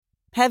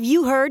Have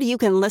you heard you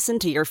can listen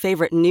to your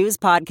favorite news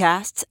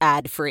podcasts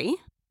ad-free?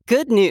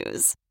 Good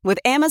news. With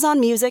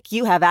Amazon Music,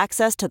 you have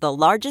access to the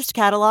largest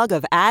catalog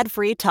of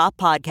ad-free top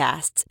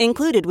podcasts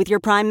included with your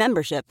Prime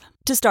membership.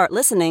 To start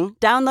listening,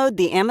 download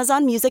the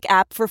Amazon Music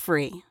app for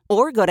free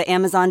or go to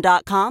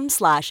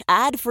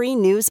amazon.com/ad-free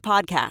news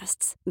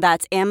podcasts.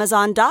 That's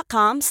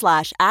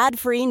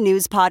amazon.com/ad-free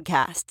news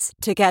podcasts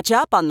to catch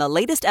up on the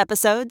latest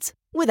episodes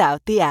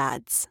without the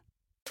ads.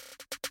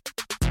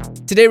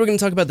 Today we're going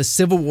to talk about the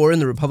civil war in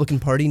the Republican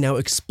Party now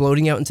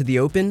exploding out into the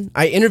open.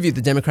 I interviewed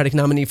the Democratic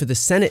nominee for the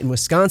Senate in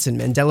Wisconsin,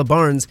 Mandela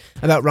Barnes,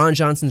 about Ron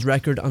Johnson's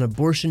record on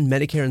abortion,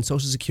 Medicare, and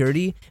Social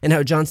Security, and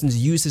how Johnson's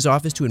used his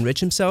office to enrich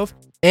himself,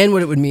 and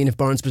what it would mean if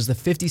Barnes was the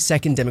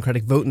 52nd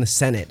Democratic vote in the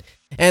Senate.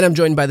 And I'm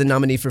joined by the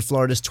nominee for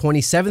Florida's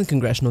 27th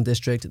Congressional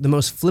District, the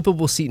most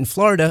flippable seat in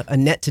Florida,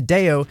 Annette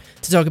Taddeo,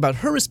 to talk about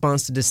her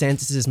response to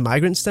DeSantis'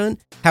 migrant stunt,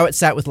 how it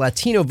sat with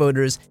Latino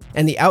voters,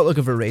 and the outlook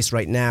of her race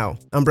right now.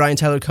 I'm Brian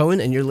Tyler Cohen,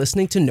 and you're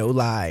listening to No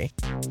Lie.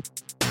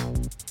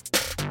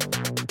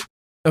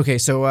 Okay,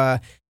 so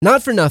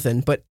not for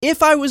nothing, but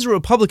if I was a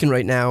Republican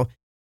right now,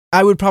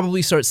 I would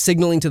probably start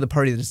signaling to the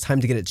party that it's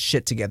time to get its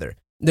shit together.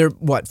 They're,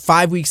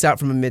 5 weeks out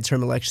from a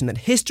midterm election that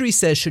history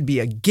says should be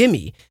a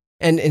gimme,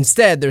 and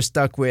instead they're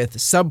stuck with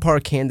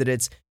subpar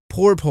candidates,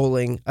 poor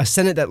polling, a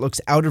Senate that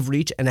looks out of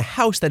reach, and a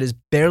House that is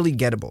barely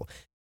gettable.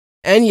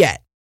 And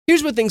yet,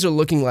 here's what things are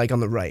looking like on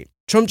the right.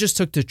 Trump just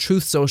took to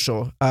Truth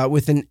Social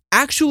with an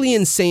actually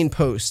insane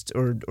post,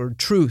 or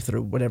Truth,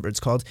 or whatever it's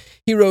called.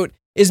 He wrote,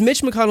 "Is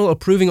Mitch McConnell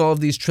approving all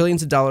of these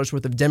trillions of dollars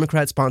worth of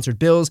Democrat-sponsored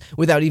bills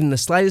without even the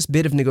slightest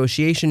bit of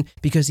negotiation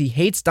because he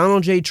hates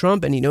Donald J.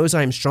 Trump and he knows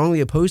I am strongly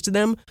opposed to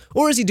them?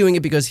 Or is he doing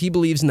it because he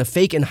believes in the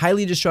fake and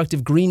highly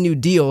destructive Green New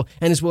Deal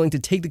and is willing to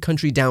take the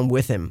country down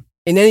with him?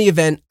 In any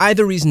event,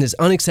 either reason is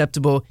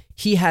unacceptable.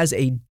 He has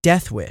a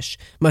death wish,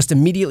 must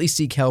immediately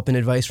seek help and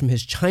advice from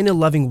his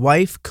China-loving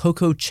wife,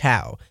 Coco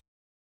Chow."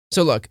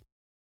 So look,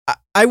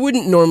 I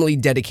wouldn't normally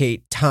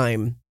dedicate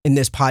time in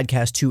this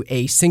podcast to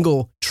a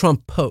single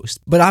Trump post,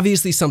 but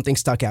obviously something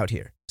stuck out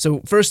here. So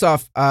first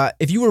off,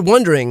 if you were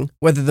wondering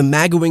whether the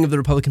MAGA wing of the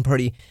Republican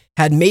Party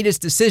had made its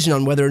decision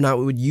on whether or not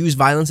it would use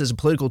violence as a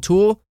political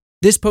tool,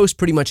 this post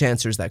pretty much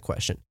answers that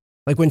question.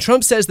 Like when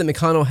Trump says that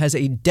McConnell has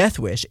a death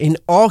wish in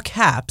all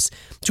caps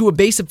to a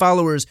base of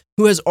followers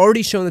who has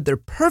already shown that they're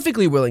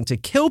perfectly willing to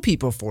kill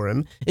people for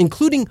him,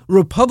 including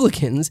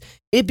Republicans,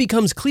 it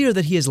becomes clear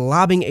that he is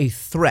lobbing a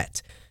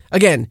threat.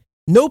 Again,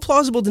 no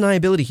plausible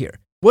deniability here.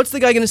 What's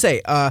the guy going to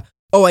say? I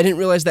didn't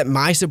realize that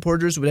my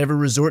supporters would ever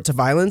resort to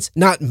violence,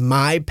 not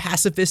my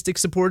pacifistic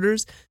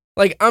supporters.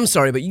 Like, I'm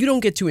sorry, but you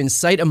don't get to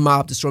incite a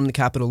mob to storm the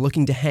Capitol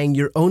looking to hang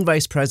your own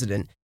vice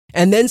president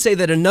and then say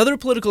that another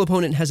political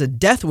opponent has a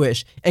death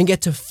wish and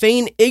get to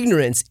feign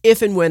ignorance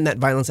if and when that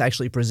violence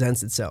actually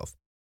presents itself.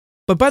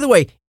 But by the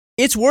way,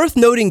 it's worth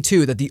noting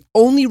too that the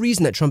only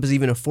reason that Trump is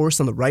even a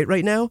force on the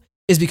right now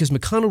is because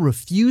McConnell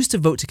refused to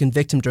vote to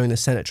convict him during the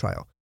Senate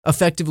trial,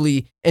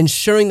 effectively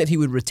ensuring that he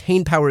would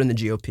retain power in the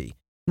GOP.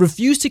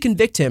 Refused to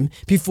convict him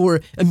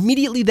before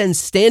immediately then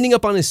standing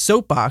up on his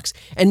soapbox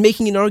and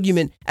making an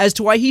argument as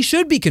to why he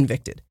should be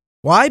convicted.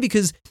 Why?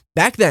 Because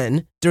back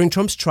then, during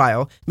Trump's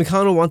trial,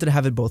 McConnell wanted to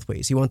have it both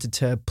ways. He wanted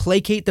to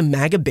placate the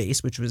MAGA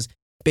base, which was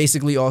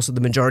basically also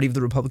the majority of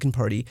the Republican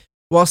Party,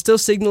 while still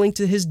signaling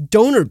to his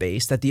donor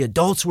base that the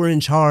adults were in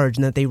charge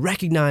and that they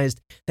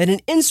recognized that an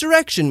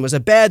insurrection was a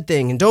bad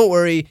thing. And don't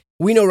worry,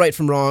 we know right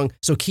from wrong,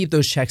 so keep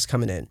those checks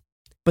coming in.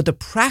 But the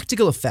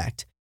practical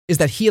effect is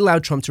that he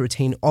allowed Trump to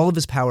retain all of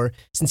his power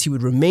since he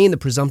would remain the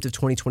presumptive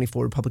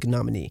 2024 Republican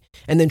nominee.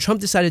 And then Trump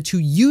decided to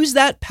use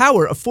that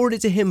power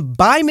afforded to him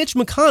by Mitch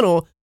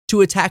McConnell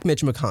to attack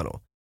Mitch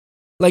McConnell.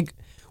 Like,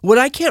 what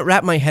I can't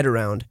wrap my head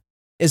around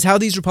is how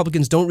these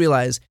Republicans don't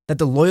realize that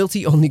the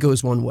loyalty only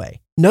goes one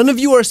way. None of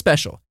you are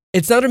special.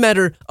 It's not a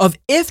matter of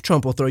if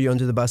Trump will throw you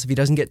under the bus if he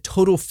doesn't get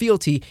total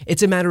fealty,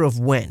 it's a matter of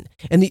when.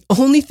 And the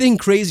only thing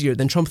crazier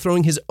than Trump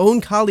throwing his own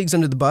colleagues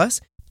under the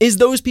bus is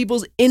those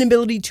people's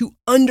inability to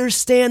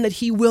understand that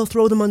he will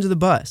throw them under the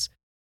bus.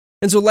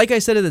 And so, like I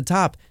said at the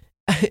top,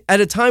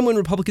 at a time when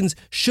Republicans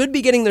should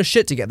be getting their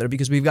shit together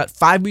because we've got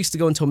 5 weeks to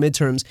go until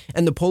midterms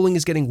and the polling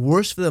is getting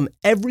worse for them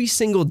every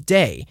single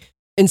day,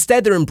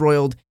 instead they're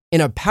embroiled in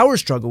a power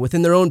struggle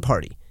within their own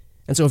party.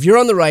 And so if you're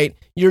on the right,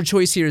 your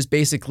choice here is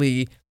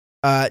basically,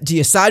 do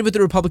you side with the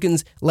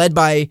Republicans led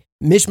by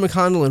Mitch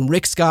McConnell and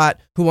Rick Scott,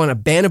 who want to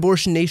ban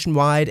abortion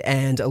nationwide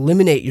and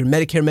eliminate your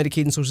Medicare,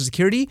 Medicaid, and Social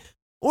Security?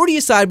 Or do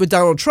you side with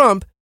Donald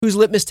Trump, whose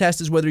litmus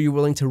test is whether you're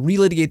willing to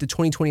relitigate the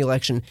 2020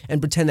 election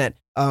and pretend that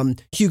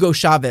Hugo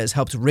Chavez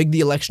helped rig the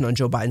election on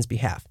Joe Biden's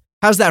behalf?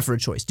 How's that for a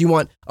choice? Do you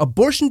want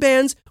abortion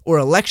bans or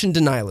election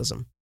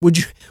denialism? Would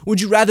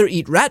you rather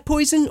eat rat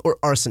poison or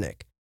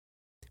arsenic?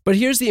 But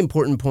here's the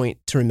important point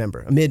to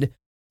remember amid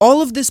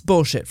all of this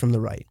bullshit from the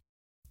right,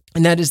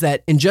 and that is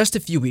that in just a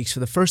few weeks,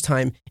 for the first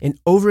time in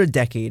over a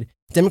decade,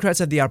 Democrats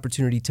have the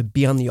opportunity to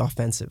be on the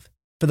offensive.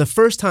 For the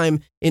first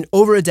time in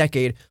over a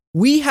decade,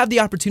 we have the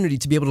opportunity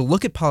to be able to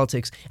look at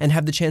politics and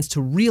have the chance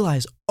to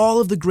realize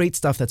all of the great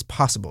stuff that's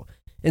possible.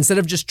 instead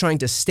of just trying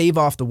to stave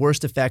off the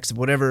worst effects of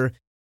whatever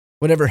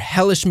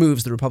hellish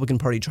moves the Republican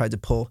Party tried to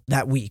pull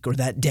that week or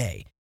that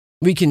day.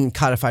 We can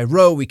codify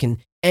Roe. We can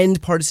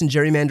end partisan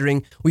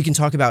gerrymandering. We can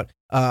talk about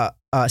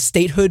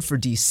statehood for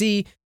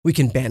D.C. We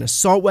can ban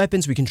assault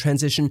weapons. We can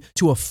transition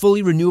to a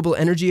fully renewable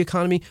energy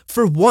economy.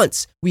 For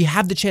once, we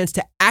have the chance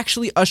to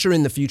actually usher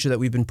in the future that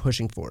we've been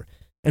pushing for.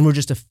 And we're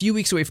just a few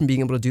weeks away from being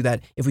able to do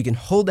that if we can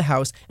hold the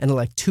House and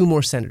elect 2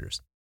 more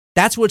senators.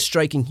 That's what's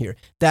striking here,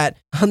 that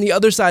on the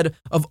other side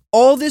of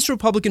all this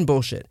Republican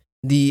bullshit,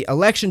 the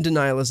election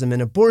denialism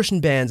and abortion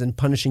bans and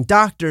punishing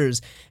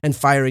doctors and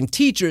firing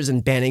teachers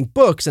and banning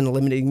books and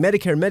eliminating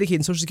Medicare, Medicaid,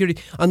 and Social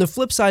Security, on the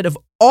flip side of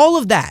all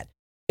of that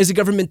is a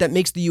government that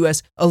makes the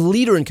U.S. a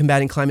leader in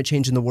combating climate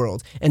change in the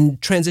world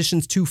and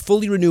transitions to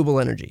fully renewable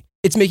energy.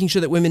 It's making sure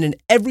that women in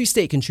every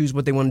state can choose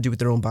what they want to do with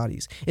their own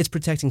bodies. It's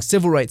protecting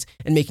civil rights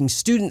and making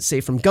students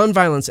safe from gun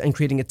violence and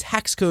creating a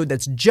tax code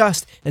that's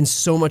just, and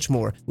so much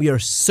more. We are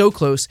so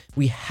close.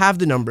 We have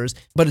the numbers,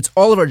 but it's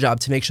all of our job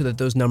to make sure that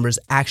those numbers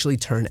actually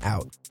turn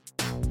out.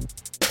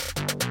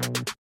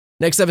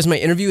 Next up is my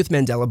interview with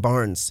Mandela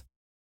Barnes.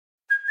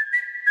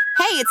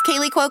 Hey, it's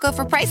Kaylee Cuoco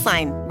for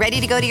Priceline.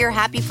 Ready to go to your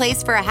happy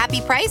place for a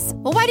happy price?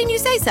 Well, why didn't you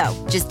say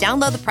so? Just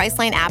download the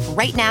Priceline app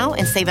right now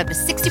and save up to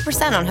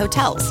 60% on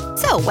hotels.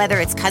 So whether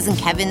it's Cousin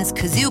Kevin's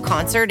Kazoo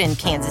Concert in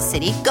Kansas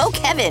City, go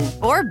Kevin,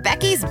 or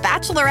Becky's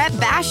Bachelorette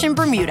Bash in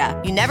Bermuda,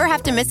 you never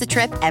have to miss a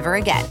trip ever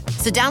again.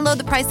 So download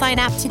the Priceline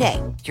app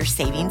today. Your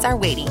savings are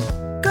waiting.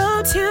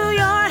 Go to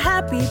your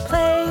happy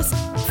place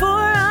for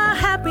a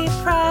happy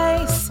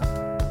price.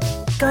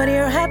 Go to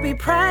your happy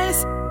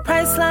price,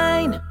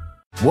 Priceline.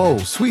 Whoa,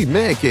 sweet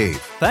man cave.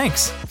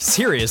 Thanks.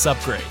 Serious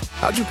upgrade.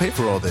 How'd you pay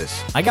for all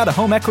this? I got a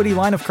home equity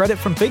line of credit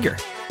from Figure.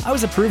 I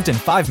was approved in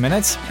 5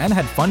 minutes and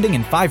had funding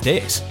in 5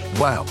 days.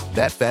 Wow,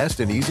 that fast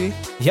and easy?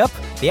 Yep.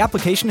 The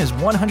application is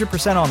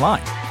 100%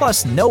 online.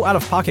 Plus, no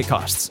out-of-pocket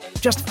costs.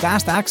 Just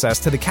fast access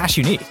to the cash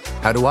you need.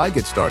 How do I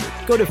get started?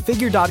 Go to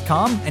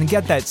Figure.com and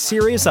get that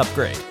serious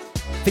upgrade.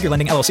 Figure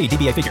Lending LLC,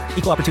 DBA Figure,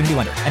 Equal Opportunity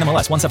Lender,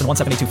 NMLS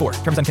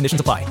 1717824. Terms and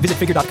conditions apply. Visit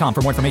Figure.com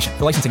for more information.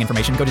 For licensing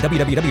information, go to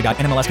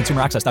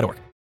www.nmlsconsumeraccess.org.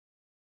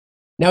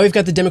 Now we've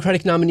got the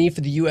Democratic nominee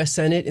for the U.S.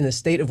 Senate in the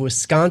state of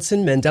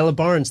Wisconsin, Mandela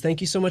Barnes.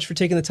 Thank you so much for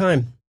taking the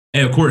time.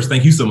 Hey, of course.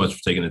 Thank you so much for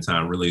taking the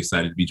time. Really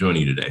excited to be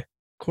joining you today.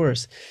 Of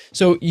course.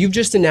 So you've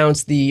just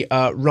announced the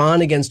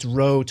Ron Against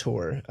Roe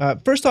tour.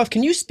 First off,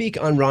 can you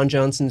speak on Ron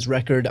Johnson's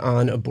record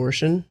on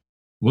abortion?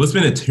 Well, it's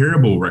been a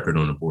terrible record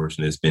on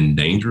abortion. It's been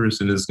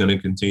dangerous, and it's going to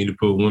continue to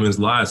put women's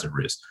lives at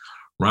risk.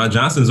 Ron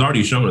Johnson's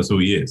already shown us who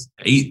he is.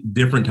 8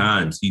 different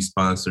times he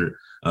sponsored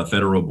a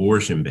federal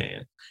abortion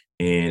ban.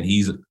 And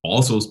he's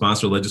also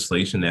sponsored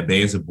legislation that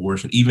bans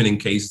abortion, even in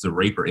cases of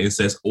rape or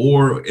incest,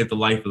 or if the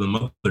life of the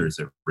mother is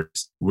at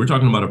risk. We're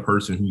talking about a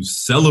person who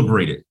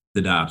celebrated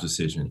the Dobbs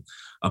decision,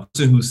 a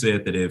person who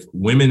said that if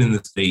women in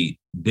the state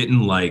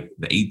didn't like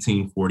the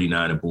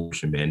 1849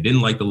 abortion ban,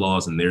 didn't like the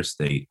laws in their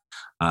state,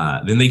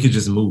 then they could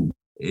just move.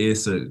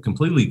 It's a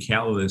completely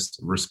callous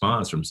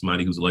response from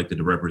somebody who's elected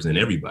to represent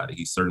everybody.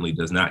 He certainly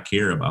does not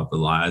care about the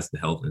lives, the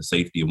health, and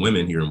safety of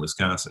women here in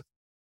Wisconsin.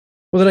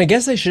 Well, then I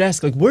guess I should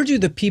ask, where do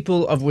the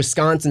people of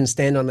Wisconsin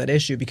stand on that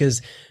issue?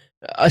 Because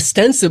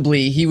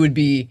ostensibly he would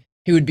be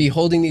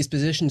holding these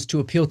positions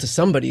to appeal to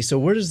somebody. So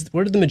where do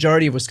the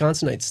majority of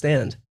Wisconsinites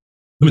stand?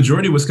 The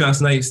majority of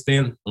Wisconsinites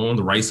stand on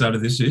the right side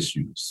of this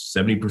issue.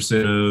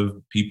 70%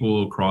 of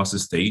people across the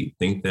state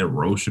think that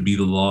Roe should be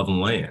the law of the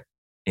land.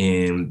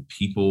 And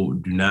people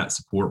do not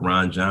support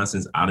Ron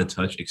Johnson's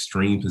out-of-touch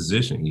extreme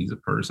position. He's a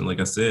person, like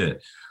I said,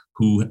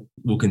 who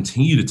will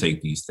continue to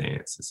take these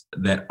stances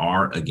that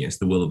are against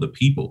the will of the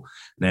people.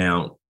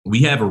 Now,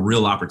 we have a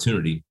real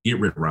opportunity to get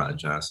rid of Ron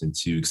Johnson,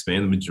 to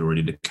expand the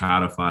majority, to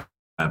codify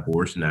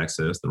abortion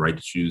access, the right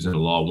to choose in the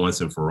law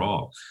once and for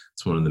all.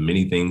 It's one of the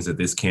many things that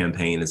this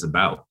campaign is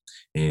about.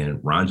 And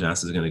Ron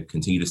Johnson is going to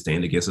continue to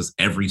stand against us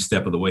every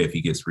step of the way if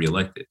he gets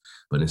reelected.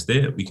 But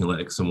instead, we can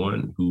elect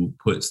someone who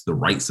puts the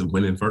rights of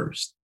women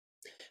first.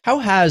 How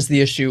has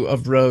the issue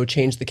of Roe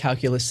changed the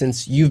calculus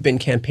since you've been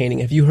campaigning?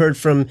 Have you heard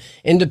from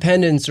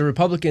independents or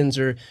Republicans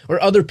or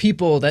other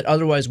people that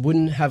otherwise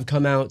wouldn't have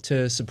come out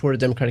to support a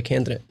Democratic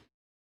candidate?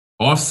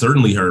 I've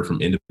certainly heard from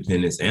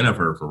independents, and I've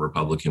heard from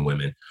Republican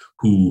women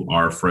who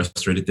are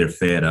frustrated. They're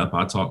fed up.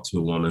 I talked to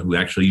a woman who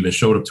actually even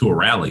showed up to a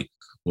rally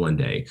one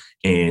day,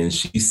 and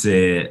she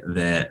said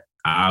that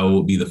I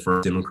will be the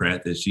first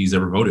Democrat that she's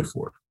ever voted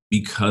for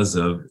because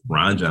of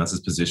Ron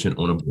Johnson's position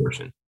on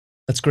abortion.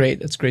 That's great.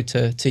 That's great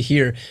to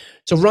hear.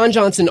 So Ron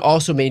Johnson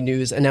also made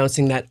news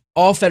announcing that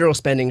all federal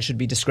spending should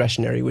be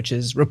discretionary, which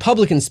is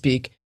Republican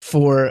speak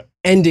for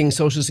ending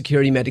Social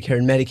Security, Medicare,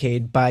 and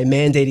Medicaid by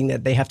mandating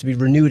that they have to be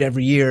renewed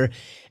every year.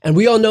 And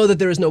we all know that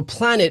there is no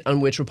planet on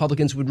which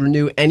Republicans would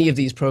renew any of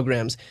these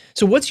programs.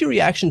 So what's your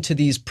reaction to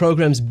these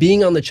programs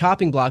being on the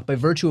chopping block by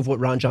virtue of what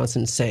Ron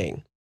Johnson's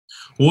saying?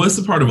 Well, it's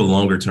a part of a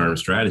longer term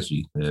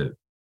strategy that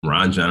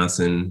Ron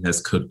Johnson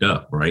has cooked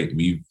up, right?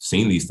 We've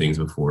seen these things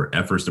before,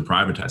 efforts to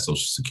privatize Social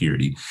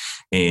Security.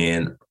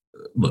 And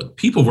look,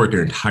 people work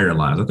their entire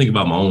lives. I think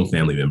about my own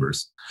family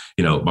members.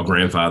 my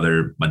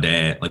grandfather, my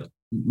dad, like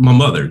my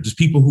mother, just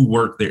people who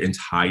worked their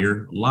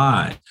entire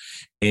life.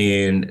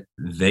 And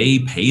they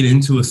paid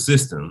into a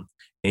system.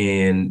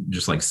 And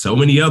just like so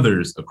many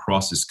others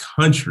across this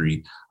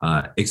country,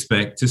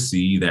 expect to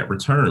see that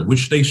return,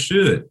 which they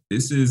should.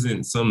 This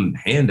isn't some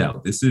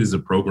handout. This is a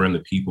program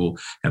that people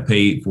have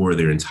paid for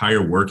their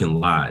entire working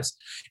lives,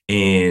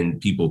 and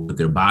people put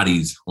their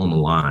bodies on the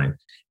line.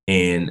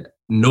 And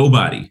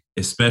nobody,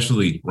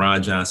 especially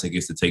Ron Johnson,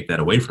 gets to take that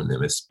away from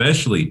them,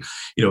 especially,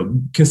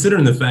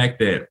 considering the fact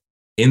that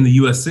in the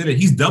U.S. Senate,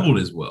 he's doubled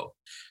his wealth.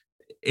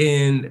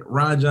 And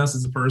Ron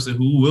Johnson's a person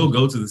who will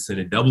go to the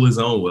Senate, double his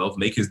own wealth,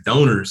 make his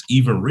donors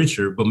even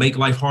richer, but make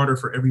life harder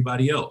for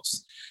everybody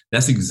else.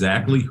 That's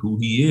exactly who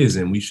he is.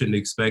 And we shouldn't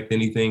expect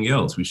anything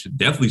else. We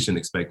definitely shouldn't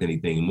expect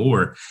anything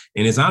more.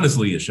 And it's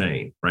honestly a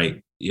shame,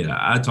 right? Yeah,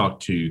 I talk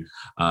to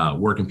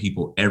working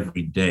people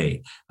every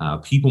day.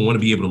 People want to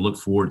be able to look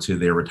forward to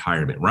their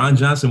retirement. Ron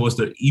Johnson wants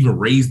to even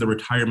raise the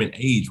retirement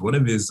age. One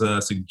of his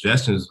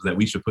suggestions was that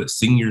we should put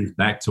seniors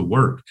back to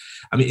work.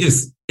 I mean,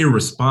 it's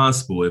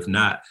irresponsible, if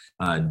not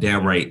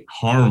downright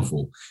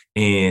harmful.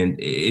 And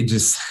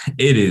it's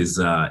a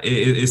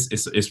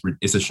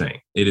shame.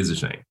 It is a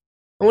shame.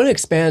 I want to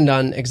expand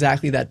on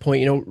exactly that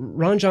point.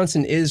 Ron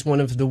Johnson is one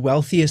of the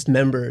wealthiest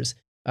members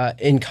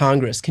in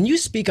Congress. Can you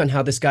speak on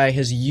how this guy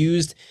has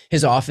used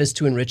his office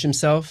to enrich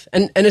himself,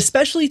 and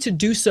especially to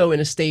do so in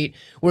a state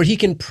where he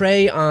can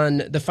prey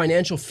on the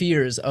financial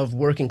fears of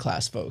working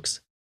class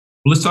folks?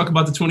 Well, let's talk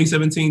about the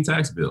 2017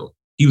 tax bill.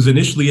 He was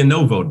initially a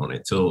no vote on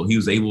it till he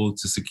was able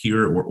to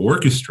secure or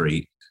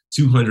orchestrate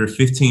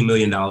 $215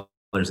 million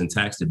in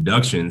tax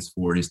deductions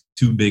for his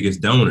two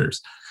biggest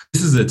donors.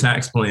 This is a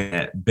tax plan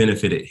that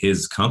benefited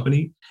his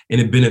company,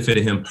 and it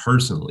benefited him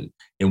personally.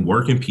 And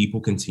working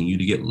people continue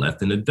to get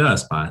left in the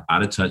dust by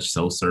out-of-touch,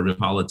 self-serving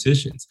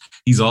politicians.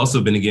 He's also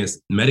been against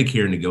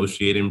Medicare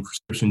negotiating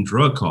prescription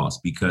drug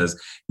costs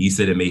because he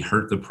said it may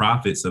hurt the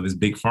profits of his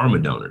big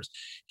pharma donors.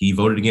 He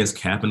voted against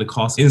capping the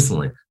cost of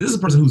insulin. This is a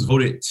person who's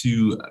voted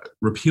to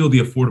repeal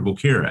the Affordable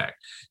Care Act,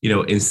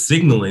 and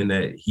signaling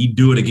that he'd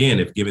do it again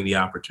if given the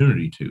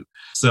opportunity to.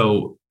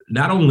 So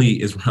not only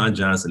is Ron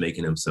Johnson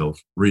making himself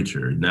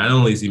richer, not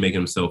only is he making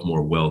himself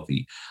more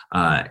wealthy,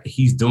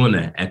 he's doing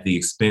that at the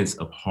expense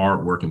of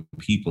hardworking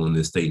people in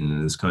this state and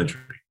in this country.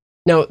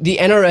 Now, the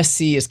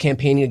NRSC is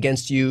campaigning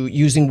against you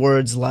using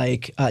words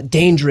like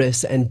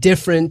dangerous and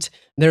different.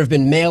 There have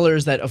been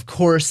mailers that, of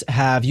course,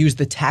 have used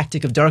the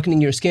tactic of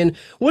darkening your skin.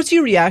 What's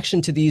your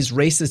reaction to these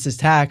racist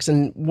attacks?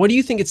 And what do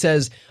you think it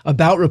says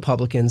about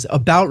Republicans,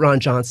 about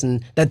Ron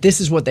Johnson, that this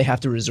is what they have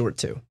to resort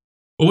to?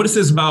 Well, what it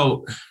says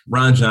about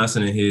Ron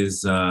Johnson and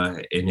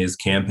his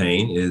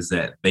campaign is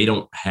that they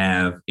don't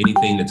have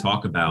anything to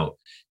talk about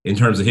in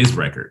terms of his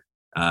record.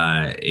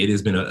 It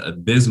has been an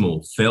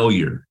abysmal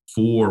failure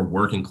for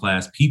working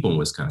class people in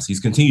Wisconsin. He's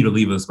continued to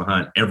leave us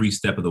behind every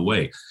step of the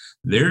way.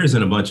 There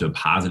isn't a bunch of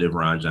positive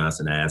Ron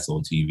Johnson ads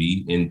on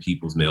TV, in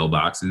people's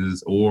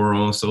mailboxes, or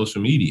on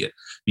social media,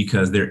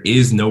 because there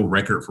is no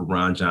record for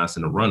Ron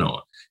Johnson to run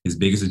on. His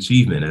biggest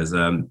achievement, as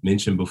I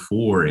mentioned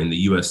before, in the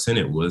U.S.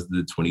 Senate was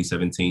the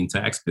 2017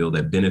 tax bill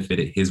that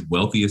benefited his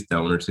wealthiest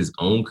donors, his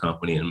own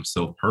company, and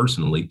himself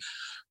personally,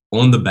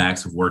 on the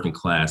backs of working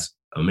class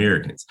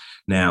Americans.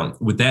 Now,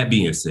 with that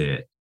being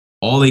said,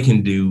 all they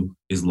can do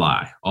is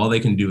lie. All they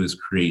can do is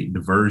create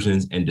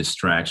diversions and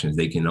distractions.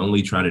 They can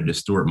only try to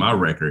distort my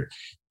record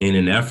in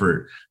an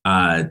effort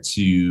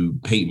to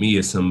paint me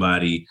as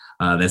somebody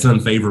that's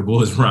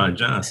unfavorable as Ron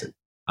Johnson.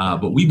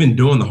 But we've been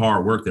doing the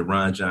hard work that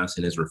Ron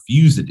Johnson has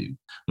refused to do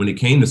when it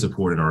came to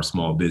supporting our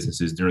small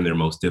businesses during their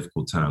most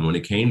difficult time, when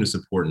it came to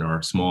supporting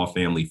our small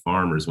family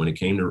farmers, when it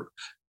came to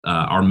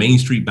our Main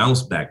Street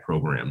Bounce Back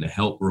program to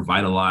help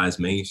revitalize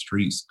main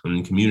streets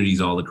and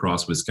communities all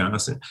across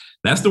Wisconsin.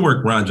 That's the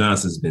work Ron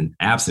Johnson's been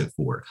absent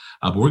for.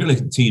 But we're going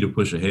to continue to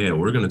push ahead.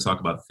 We're going to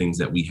talk about the things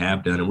that we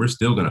have done, and we're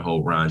still going to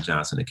hold Ron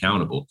Johnson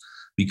accountable,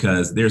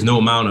 because there's no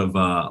amount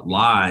of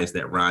lies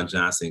that Ron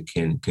Johnson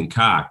can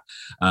concoct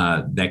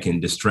that can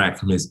distract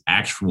from his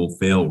actual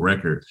failed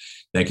record,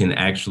 that can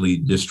actually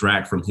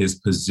distract from his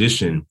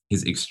position,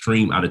 his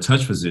extreme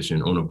out-of-touch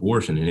position on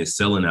abortion and his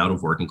selling out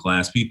of working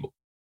class people.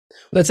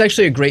 That's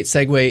actually a great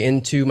segue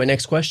into my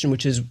next question,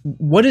 which is,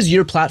 what is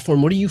your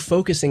platform? What are you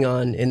focusing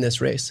on in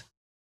this race?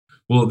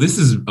 Well, this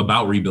is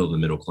about rebuilding the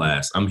middle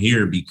class. I'm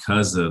here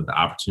because of the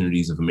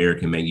opportunities of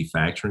American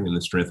manufacturing and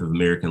the strength of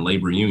American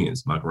labor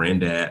unions. My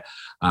granddad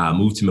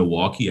moved to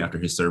Milwaukee after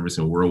his service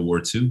in World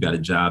War II, got a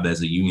job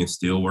as a union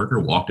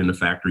steelworker, walked in the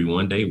factory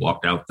one day,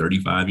 walked out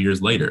 35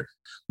 years later.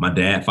 My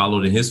dad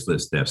followed in his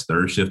footsteps,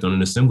 third shift on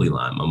an assembly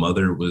line. My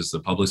mother was a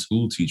public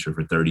school teacher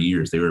for 30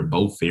 years. They were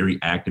both very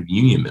active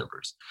union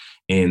members.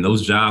 And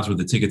those jobs were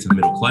the ticket to the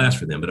middle class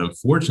for them. But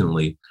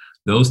unfortunately,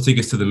 those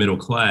tickets to the middle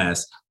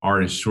class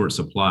are in short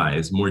supply.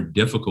 It's more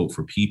difficult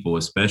for people,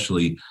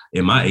 especially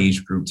in my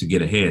age group, to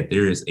get ahead.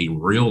 There is a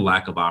real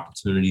lack of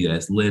opportunity that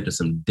has led to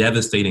some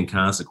devastating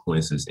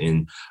consequences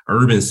in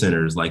urban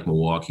centers like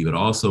Milwaukee, but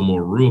also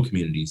more rural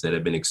communities that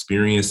have been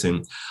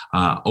experiencing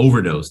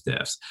overdose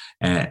deaths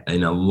at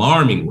an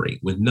alarming rate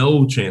with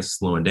no chance of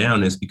slowing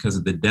down. It's because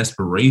of the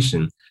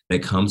desperation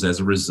that comes as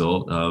a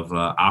result of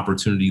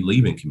opportunity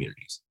leaving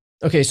communities.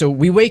 Okay, so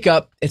we wake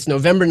up, it's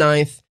November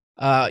 9th.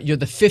 You're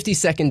the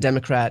 52nd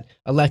Democrat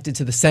elected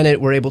to the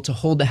Senate. We're able to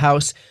hold the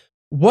House.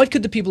 What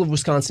could the people of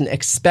Wisconsin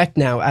expect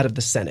now out of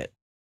the Senate?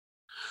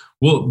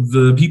 Well,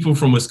 the people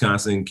from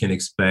Wisconsin can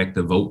expect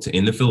a vote to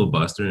end the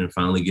filibuster and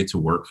finally get to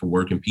work for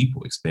working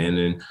people,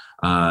 expanding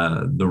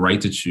the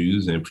right to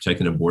choose and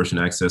protecting abortion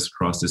access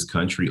across this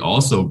country.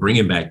 Also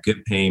bringing back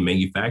good paying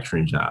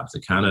manufacturing jobs,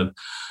 the kind of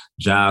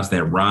jobs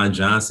that Ron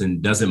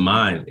Johnson doesn't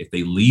mind if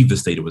they leave the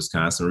state of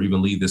Wisconsin or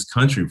even leave this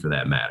country for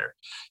that matter.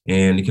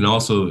 And you can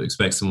also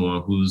expect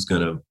someone who's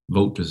going to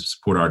vote to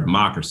support our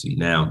democracy.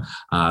 Now,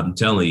 I'm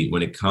telling you,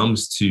 when it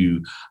comes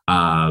to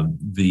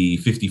the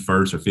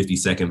 51st or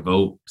 52nd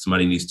vote,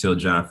 somebody needs to tell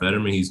John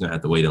Fetterman he's going to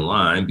have to wait in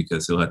line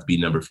because he'll have to be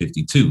number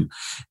 52.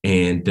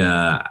 And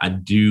I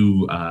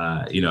do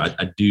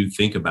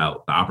think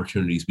about the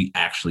opportunities we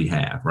actually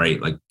have,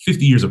 right? Like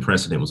 50 years of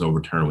precedent was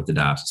overturned with the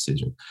Dobbs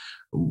decision.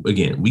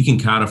 Again, we can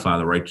codify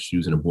the right to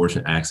choose and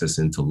abortion access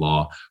into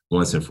law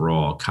once and for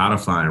all,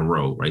 codifying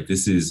Roe, right?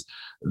 This is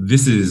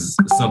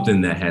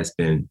something that has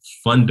been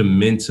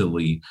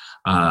fundamentally,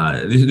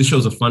 this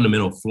shows a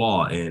fundamental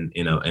flaw in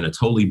a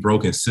totally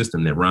broken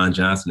system that Ron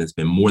Johnson has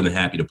been more than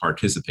happy to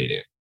participate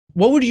in.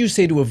 What would you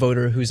say to a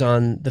voter who's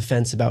on the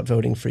fence about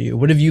voting for you?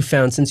 What have you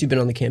found since you've been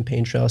on the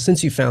campaign trail,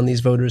 since you found these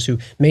voters who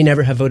may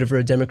never have voted for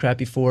a Democrat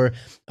before,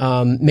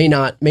 may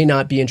not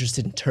be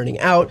interested in turning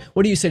out?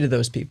 What do you say to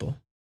those people?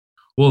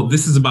 Well,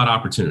 this is about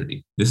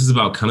opportunity. This is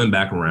about coming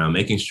back around,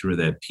 making sure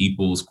that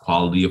people's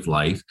quality of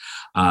life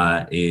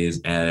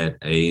is at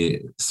a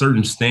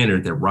certain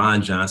standard that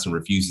Ron Johnson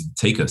refuses to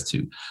take us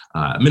to.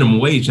 Minimum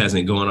wage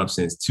hasn't gone up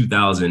since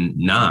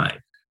 2009,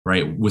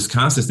 right?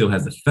 Wisconsin still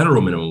has the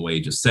federal minimum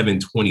wage of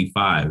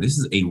 $7.25. This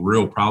is a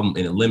real problem,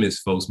 and it limits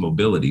folks'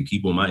 mobility.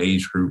 People in my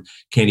age group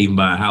can't even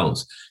buy a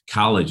house.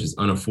 College is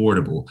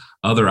unaffordable.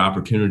 Other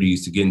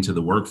opportunities to get into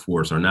the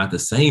workforce are not the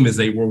same as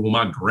they were when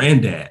my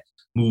granddad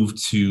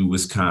moved to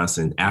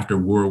Wisconsin after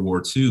World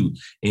War II.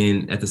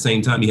 And at the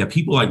same time, you have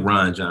people like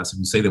Ron Johnson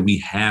who say that we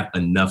have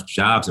enough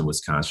jobs in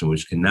Wisconsin,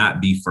 which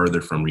cannot be further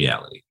from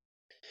reality.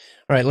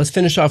 All right, let's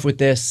finish off with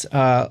this.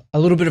 A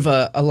little bit of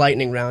a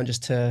lightning round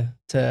just to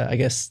I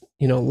guess,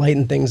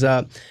 lighten things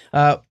up.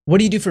 What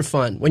do you do for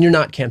fun when you're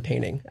not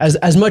campaigning?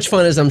 As much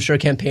fun as I'm sure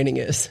campaigning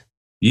is.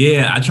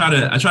 Yeah, I try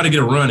to get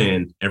a run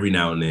in every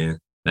now and then.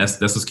 That's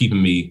what's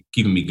keeping me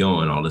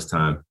going all this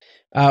time.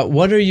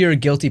 What are your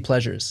guilty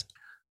pleasures?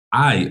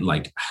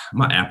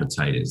 My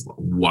appetite is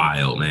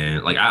wild,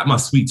 man. My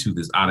sweet tooth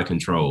is out of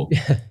control.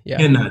 Yeah.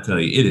 Cannot tell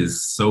you, it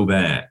is so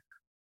bad.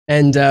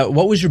 And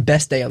what was your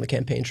best day on the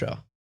campaign trail?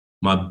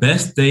 My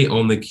best day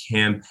on the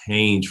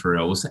campaign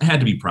trail had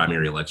to be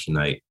primary election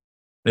night.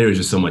 There was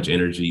just so much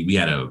energy. We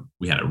had a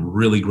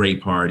really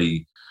great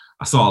party.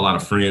 I saw a lot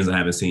of friends I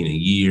haven't seen in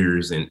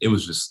years, and it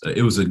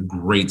was a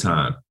great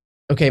time.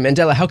 Okay,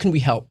 Mandela, how can we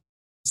help?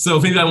 So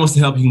if anybody wants to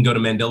help, you can go to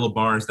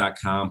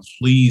mandelabarnes.com.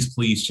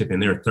 Please chip in.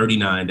 There are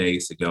 39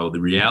 days to go. The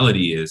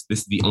reality is this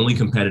is the only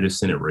competitive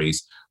Senate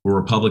race where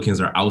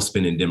Republicans are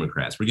outspending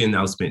Democrats. We're getting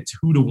outspent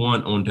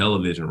 2-1 on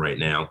television right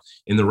now,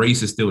 and the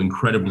race is still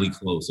incredibly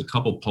close. A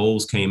couple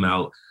polls came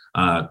out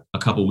a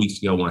couple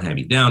weeks ago. One had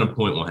me down a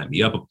point, one had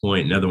me up a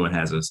point. Another one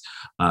has us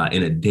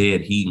in a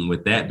dead heat. And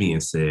with that being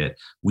said,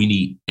 we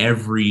need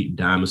every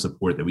dime of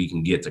support that we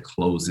can get to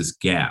close this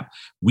gap.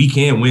 We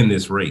can win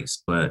this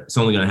race, but it's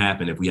only going to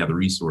happen if we have the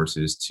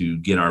resources to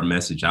get our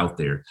message out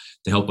there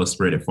to help us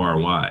spread it far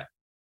and wide.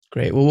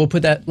 Great. Well, we'll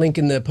put that link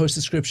in the post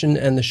description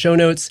and the show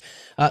notes.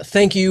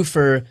 Thank you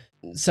for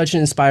such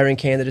an inspiring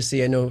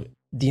candidacy. I know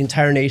the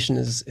entire nation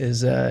is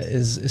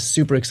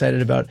super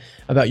excited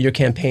about your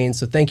campaign.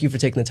 So thank you for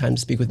taking the time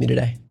to speak with me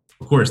today.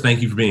 Of course.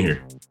 Thank you for being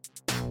here.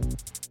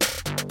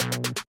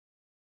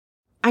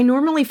 I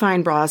normally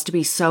find bras to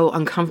be so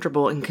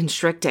uncomfortable and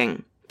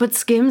constricting, but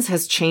Skims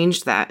has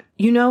changed that.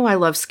 You know I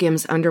love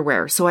Skims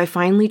underwear, so I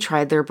finally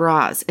tried their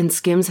bras, and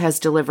Skims has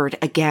delivered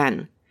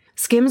again.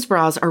 Skims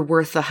bras are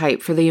worth the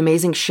hype for the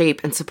amazing shape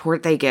and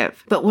support they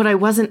give, but what I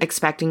wasn't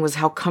expecting was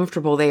how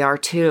comfortable they are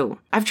too.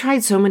 I've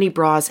tried so many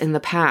bras in the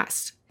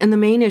past, and the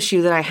main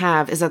issue that I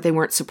have is that they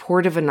weren't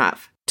supportive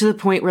enough, to the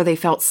point where they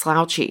felt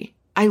slouchy.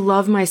 I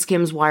love my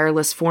Skims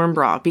wireless form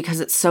bra because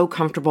it's so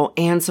comfortable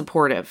and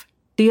supportive.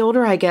 The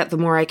older I get, the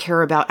more I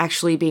care about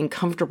actually being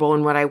comfortable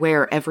in what I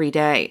wear every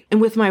day.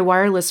 And with my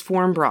wireless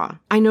form bra,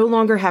 I no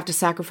longer have to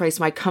sacrifice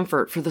my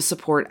comfort for the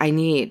support I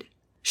need.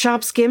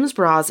 Shop Skims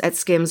bras at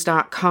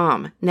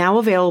skims.com, now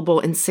available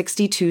in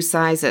 62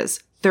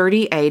 sizes,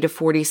 30A to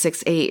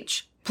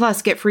 46H.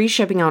 Plus, get free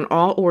shipping on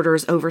all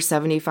orders over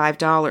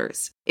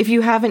 $75. If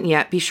you haven't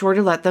yet, be sure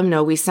to let them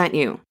know we sent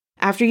you.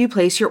 After you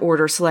place your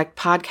order, select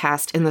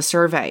podcast in the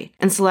survey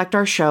and select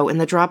our show in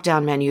the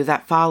drop-down menu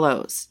that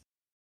follows.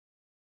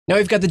 Now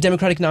we've got the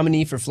Democratic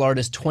nominee for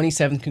Florida's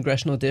 27th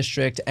congressional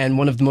district and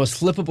one of the most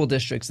flippable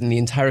districts in the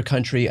entire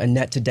country,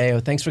 Annette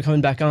Taddeo. Thanks for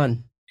coming back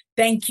on.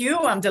 Thank you.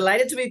 I'm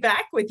delighted to be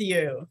back with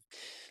you.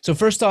 So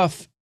first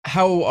off,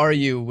 how are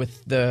you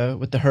with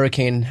the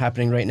hurricane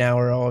happening right now?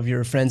 Are all of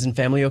your friends and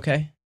family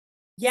okay?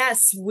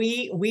 Yes,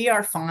 we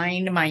are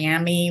fine.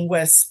 Miami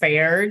was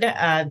spared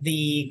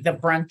the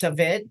brunt of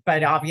it,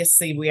 but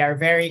obviously we are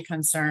very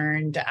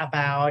concerned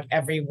about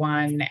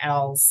everyone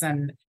else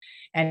and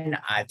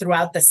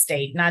throughout the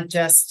state, not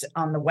just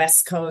on the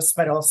West Coast,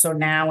 but also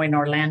now in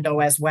Orlando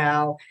as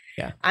well.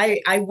 Yeah.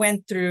 I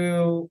went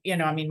through,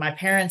 my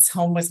parents'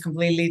 home was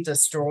completely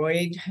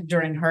destroyed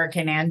during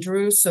Hurricane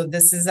Andrew. So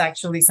this is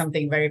actually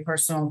something very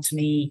personal to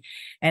me.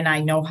 And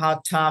I know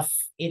how tough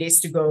it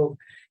is to go,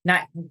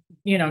 not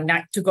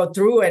to go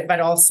through it, but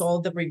also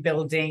the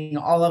rebuilding,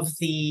 all of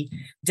the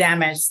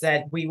damage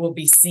that we will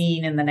be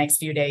seeing in the next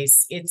few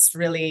days. It's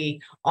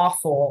really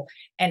awful.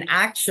 And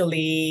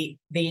actually,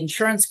 the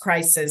insurance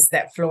crisis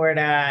that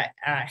Florida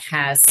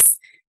has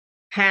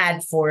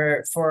had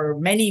for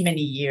many,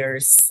 many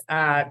years.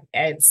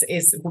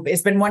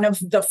 It's been one of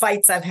the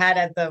fights I've had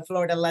at the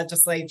Florida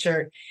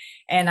legislature.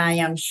 And I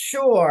am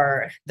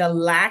sure the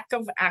lack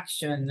of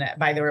action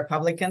by the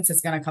Republicans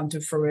is going to come to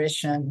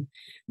fruition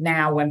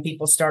now when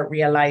people start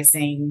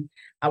realizing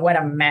what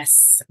a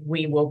mess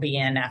we will be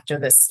in after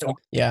this storm.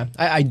 Yeah,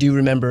 I do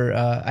remember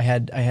I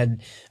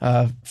had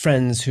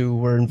friends who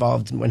were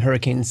involved when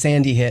Hurricane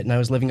Sandy hit, and I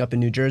was living up in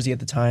New Jersey at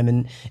the time,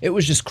 and it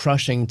was just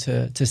crushing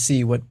to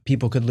see what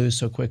people could lose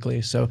so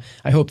quickly. So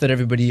I hope that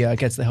everybody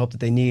gets the help that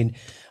they need.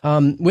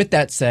 With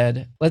that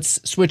said, let's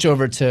switch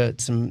over to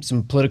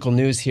some political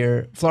news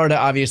here. Florida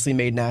obviously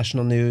made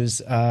national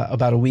news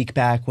about a week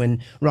back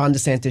when Ron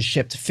DeSantis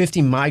shipped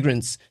 50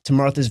 migrants to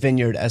Martha's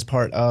Vineyard as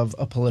part of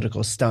a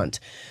political stunt.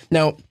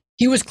 Now,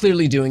 he was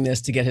clearly doing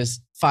this to get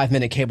his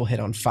 5-minute cable hit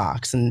on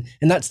Fox, and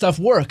that stuff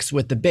works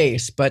with the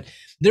base, but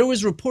there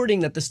was reporting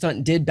that the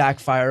stunt did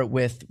backfire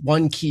with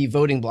one key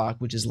voting bloc,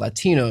 which is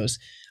Latinos.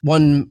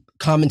 One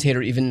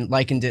commentator even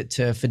likened it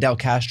to Fidel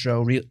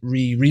Castro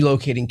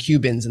relocating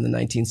Cubans in the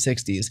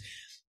 1960s.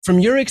 From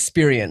your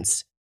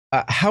experience,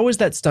 how was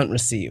that stunt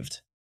received?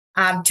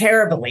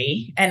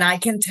 Terribly, and I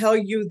can tell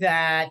you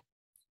that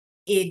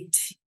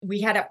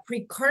we had a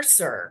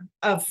precursor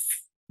of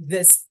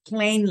this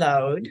plane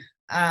load,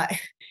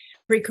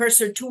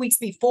 precursor 2 weeks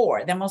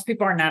before that most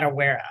people are not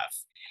aware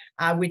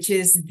of, which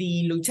is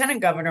the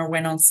lieutenant governor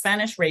went on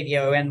Spanish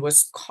radio and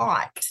was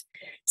caught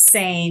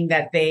saying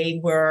that they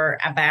were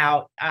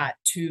about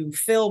to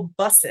fill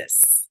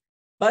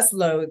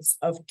busloads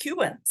of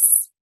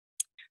Cubans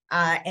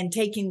and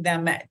taking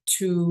them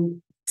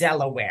to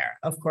Delaware.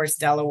 Of course,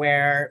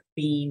 Delaware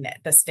being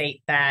the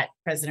state that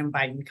President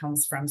Biden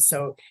comes from.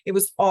 So it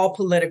was all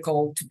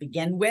political to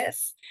begin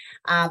with.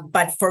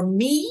 But for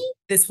me,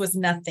 this was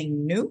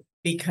nothing new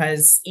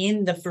because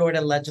in the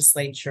Florida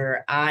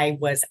legislature, I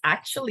was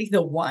actually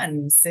the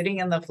one sitting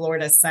in the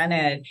Florida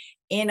Senate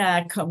in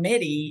a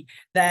committee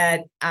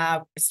that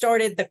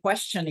started the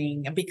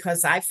questioning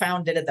because I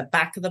found it at the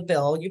back of the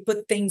bill. You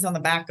put things on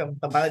the back of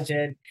the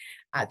budget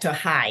to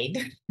hide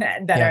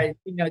that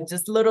are,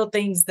 just little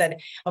things that,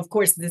 of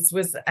course, this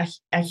was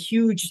a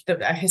huge,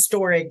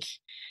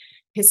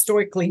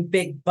 historically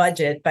big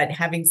budget. But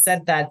having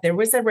said that, there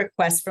was a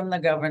request from the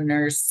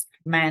governor's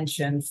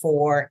mansion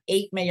for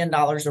 $8 million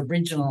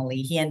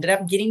originally. He ended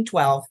up getting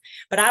 12,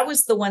 but I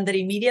was the one that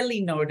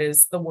immediately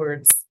noticed the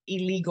words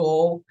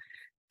illegal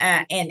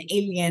and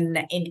alien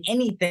in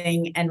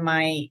anything, and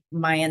my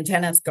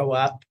antennas go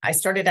up. I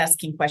started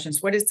asking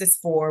questions. What is this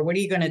for? What are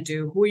you going to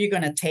do? Who are you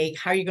going to take?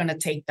 How are you going to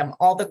take them?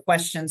 All the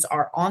questions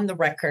are on the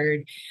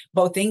record,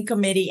 both in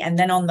committee and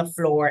then on the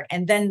floor.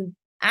 And then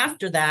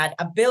after that,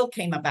 a bill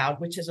came about,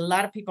 which is a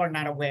lot of people are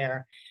not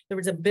aware. There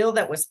was a bill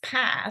that was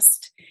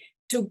passed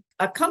to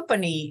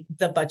accompany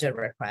the budget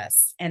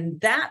request.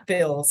 And that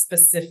bill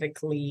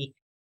specifically,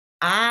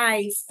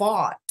 I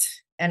fought.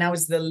 And I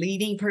was the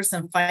leading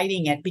person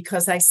fighting it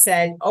because I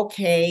said,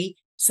 okay,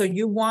 so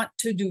you want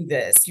to do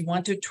this. You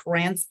want to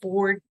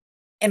transport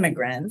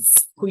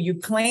immigrants who you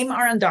claim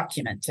are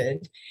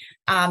undocumented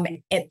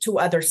to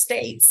other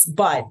states.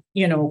 But,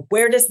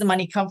 where does the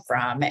money come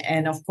from?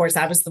 And of course,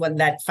 I was the one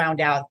that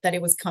found out that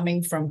it was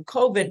coming from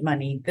COVID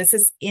money. This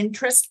is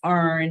interest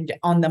earned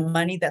on the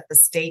money that the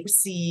state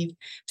received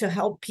to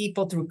help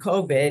people through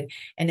COVID.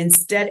 And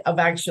instead of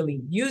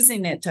actually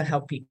using it to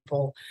help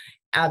people,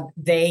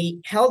 they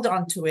held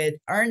on to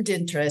it, earned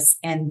interest,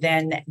 and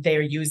then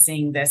they're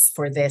using this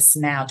for this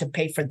now to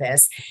pay for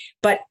this.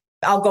 But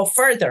I'll go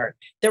further.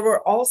 There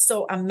were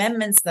also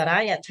amendments that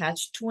I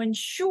attached to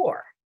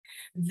ensure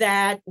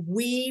that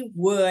we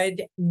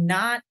would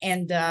not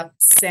end up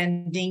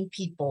sending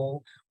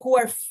people who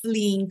are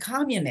fleeing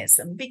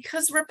communism,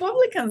 because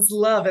Republicans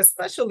love,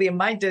 especially in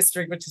my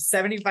district, which is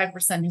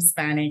 75%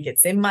 Hispanic,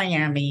 it's in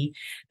Miami,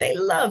 they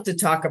love to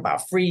talk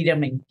about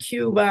freedom in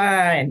Cuba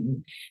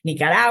and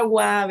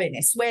Nicaragua,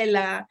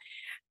 Venezuela.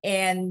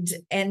 And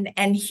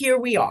here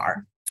we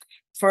are.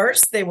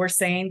 First, they were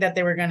saying that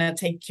they were going to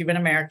take Cuban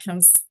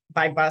Americans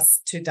by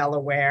bus to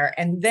Delaware,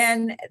 and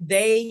then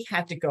they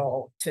had to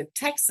go to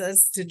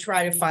Texas to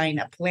try to find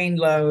a plane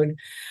load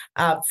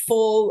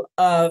full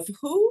of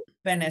who?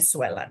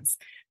 Venezuelans.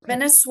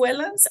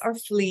 Venezuelans are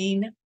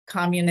fleeing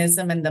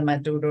communism and the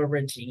Maduro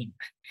regime.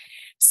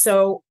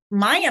 So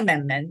my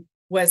amendment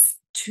was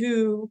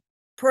to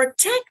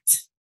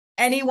protect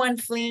anyone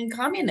fleeing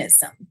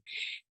communism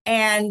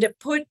and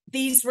put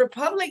these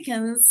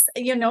Republicans,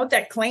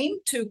 that claim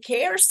to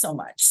care so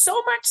much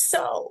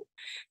so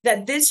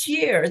that this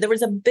year there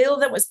was a bill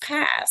that was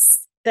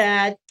passed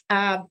that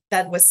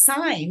was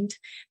signed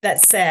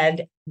that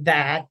said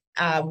that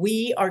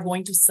we are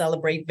going to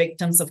celebrate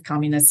Victims of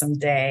Communism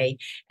Day.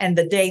 And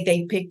the day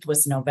they picked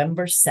was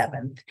November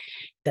 7th,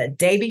 the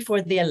day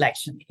before the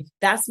election. If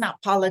that's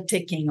not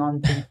politicking on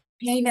the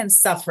pain and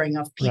suffering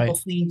of people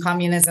fleeing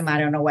communism, I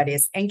don't know what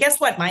is. And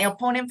guess what? My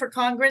opponent for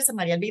Congress,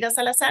 Maria Elvira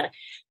Salazar,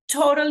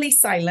 totally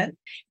silent,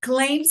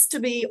 claims to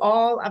be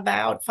all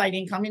about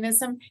fighting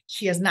communism.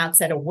 She has not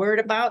said a word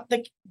about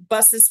the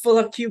buses full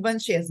of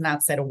Cubans. She has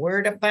not said a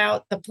word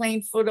about the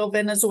plane full of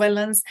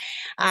Venezuelans.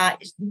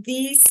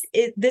 This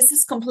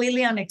is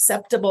completely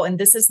unacceptable. And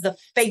this is the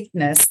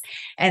fakeness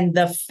and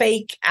the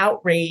fake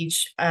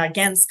outrage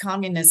against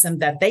communism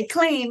that they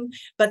claim,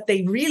 but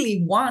they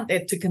really want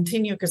it to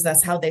continue because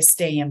that's how they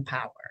stay in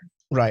power.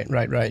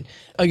 Right.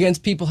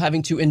 Against people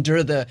having to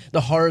endure the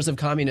horrors of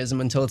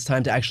communism until it's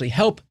time to actually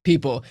help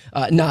people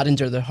not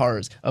endure the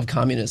horrors of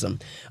communism.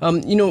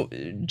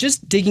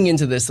 Just digging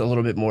into this a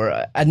little bit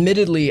more,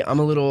 admittedly, I'm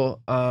a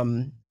little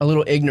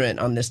ignorant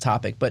on this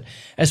topic, but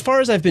as far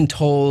as I've been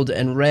told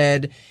and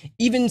read,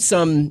 even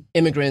some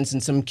immigrants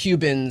and some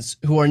Cubans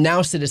who are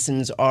now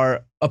citizens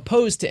are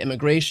opposed to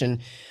immigration.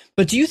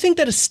 But do you think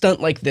that a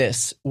stunt like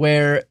this,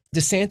 where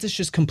DeSantis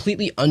just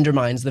completely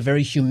undermines the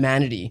very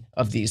humanity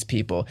of these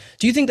people,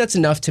 do you think that's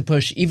enough to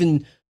push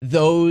even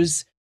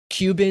those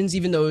Cubans,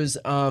 even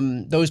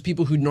those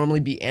people who'd normally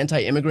be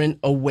anti-immigrant,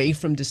 away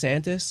from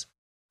DeSantis?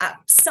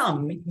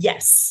 Some,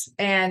 yes.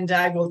 And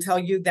I will tell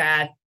you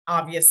that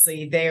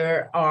obviously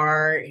there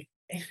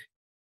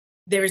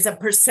is a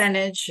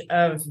percentage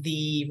of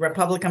the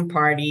Republican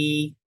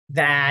Party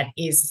that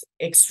is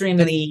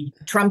extremely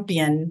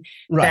Trumpian.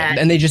 Right.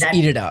 And they just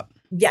eat it up.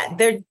 Yeah.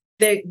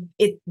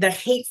 The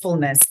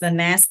hatefulness, the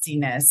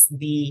nastiness,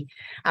 the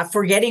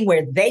forgetting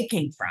where they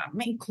came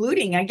from,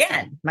 including,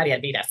 again, Maria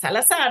Elvira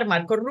Salazar,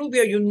 Marco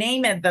Rubio, you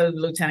name it, the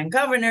lieutenant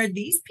governor,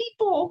 these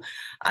people,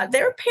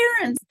 their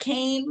parents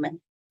came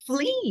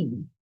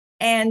fleeing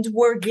and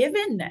were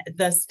given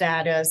the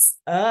status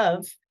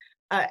of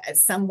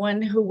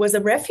someone who was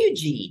a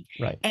refugee.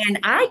 Right. And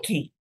I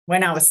came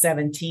when I was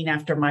 17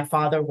 after my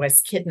father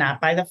was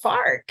kidnapped by the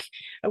FARC,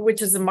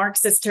 which is a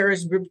Marxist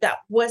terrorist group that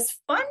was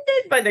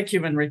funded by the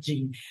Cuban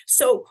regime.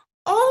 So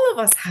all of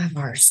us have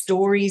our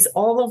stories.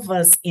 All of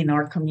us in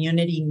our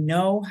community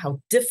know how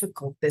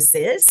difficult this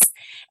is,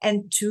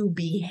 and to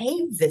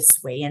behave this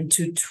way and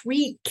to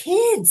treat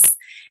kids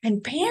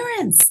and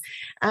parents,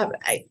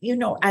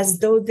 as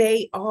though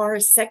they are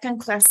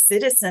second-class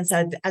citizens,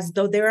 as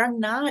though they are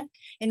not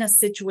in a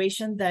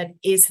situation that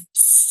is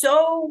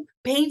so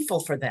painful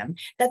for them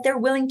that they're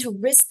willing to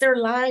risk their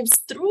lives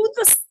through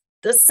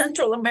the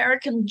Central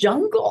American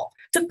jungle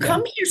to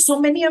come here. So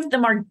many of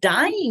them are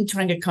dying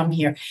trying to come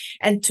here,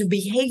 and to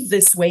behave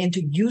this way and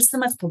to use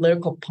them as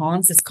political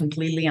pawns is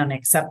completely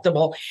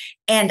unacceptable.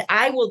 And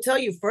I will tell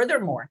you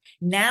furthermore,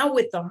 now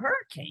with the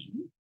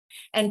hurricane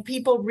and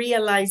people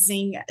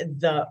realizing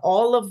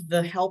all of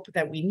the help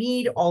that we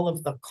need, all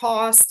of the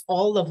costs,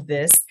 all of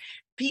this,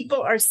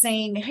 people are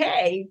saying,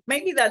 hey,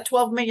 maybe that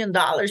 $12 million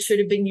should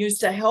have been used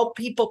to help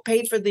people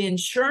pay for the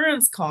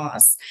insurance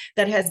costs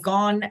that has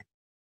gone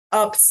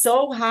up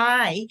so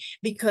high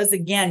because,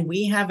 again,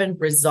 we haven't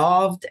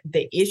resolved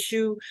the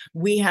issue.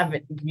 We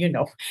haven't,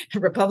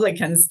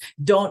 Republicans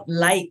don't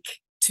like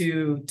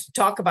to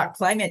talk about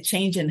climate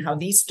change and how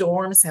these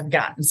storms have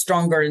gotten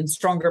stronger and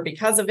stronger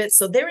because of it.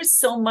 So there is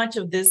so much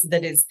of this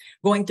that is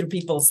going through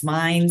people's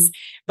minds,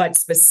 but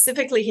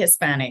specifically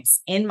Hispanics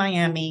in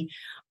Miami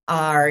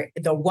are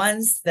the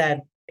ones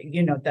that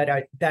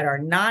are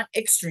not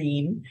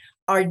extreme,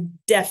 are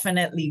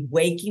definitely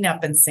waking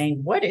up and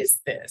saying, what is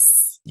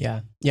this?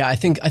 Yeah. I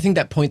think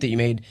that point that you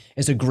made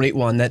is a great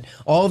one, that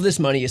all of this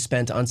money is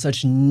spent on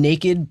such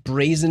naked,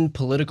 brazen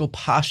political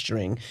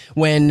posturing,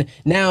 when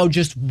now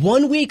just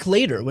 1 week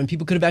later, when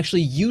people could have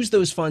actually used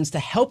those funds to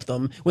help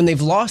them when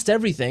they've lost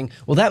everything,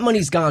 well, that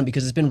money's gone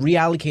because it's been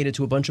reallocated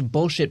to a bunch of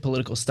bullshit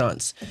political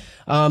stunts.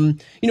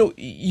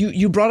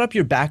 You brought up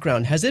your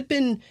background. Has it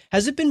been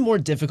more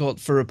difficult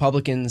for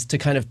Republicans to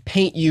kind of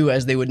paint you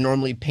as they would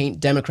normally paint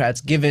Democrats,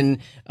 given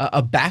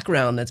a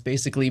background that's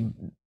basically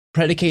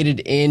predicated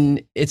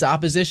in its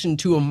opposition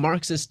to a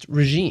Marxist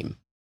regime?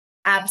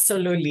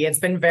 Absolutely. It's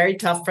been very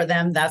tough for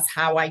them. That's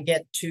how I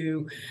get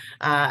to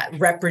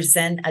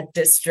represent a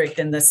district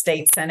in the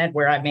state Senate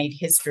where I made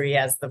history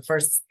as the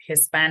first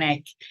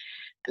Hispanic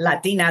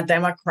Latina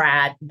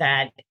Democrat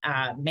that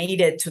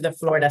made it to the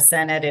Florida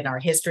Senate in our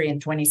history in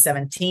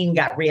 2017,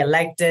 got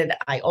reelected.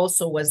 I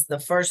also was the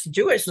first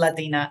Jewish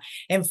Latina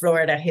in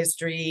Florida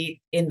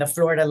history in the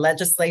Florida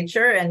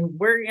legislature, and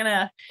we're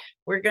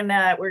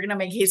gonna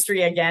make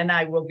history again.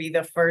 I will be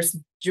the first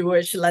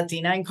Jewish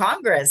Latina in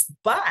Congress,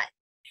 but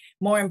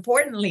more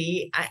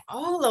importantly,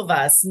 all of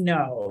us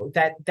know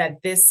that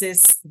this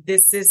is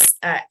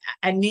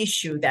an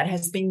issue that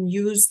has been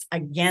used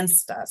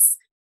against us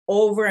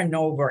over and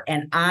over.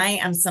 And I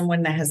am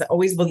someone that has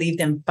always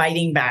believed in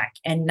fighting back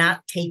and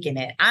not taking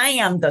it. I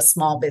am the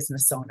small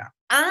business owner.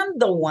 I'm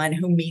the one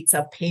who meets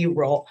a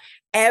payroll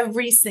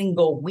every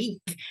single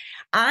week.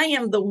 I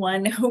am the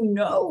one who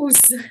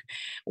knows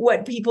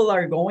what people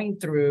are going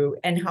through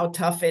and how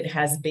tough it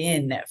has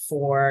been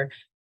for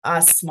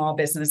us small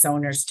business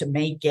owners to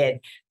make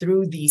it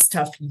through these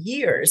tough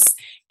years.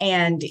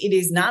 And it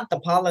is not the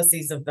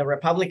policies of the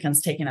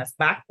Republicans taking us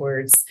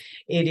backwards.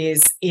 It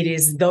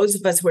is those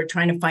of us who are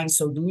trying to find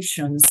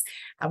solutions.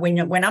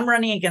 When I'm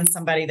running against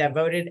somebody that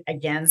voted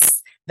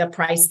against the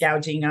price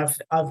gouging of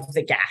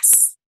the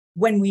gas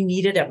when we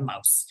needed it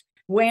most,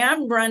 when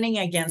I'm running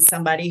against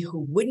somebody who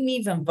wouldn't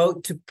even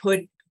vote to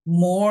put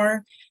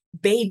more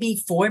baby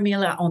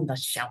formula on the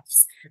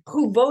shelves,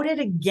 who voted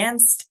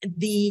against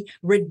the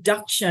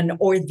reduction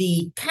or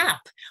the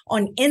cap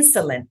on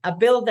insulin, a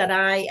bill that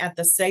I at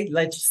the state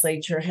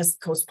legislature has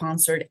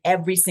co-sponsored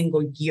every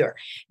single year.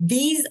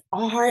 These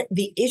are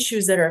the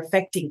issues that are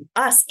affecting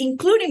us,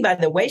 including, by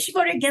the way, she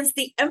voted against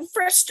the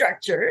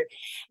infrastructure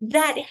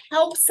that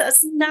helps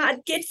us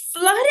not get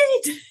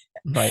flooded.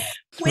 Right.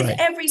 With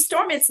every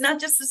storm. It's not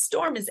just a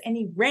storm, it's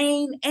any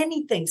rain,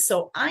 anything.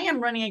 So I am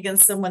running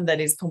against someone that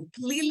is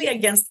completely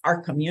against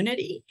our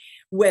community,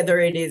 whether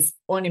it is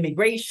on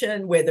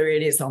immigration, whether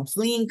it is on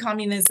fleeing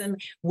communism,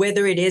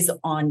 whether it is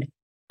on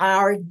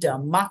our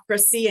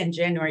democracy. And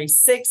January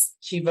 6th,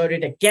 she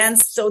voted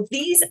against. So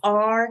these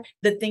are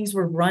the things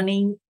we're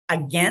running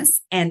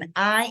against. And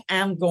I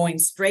am going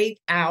straight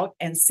out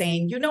and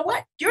saying, you know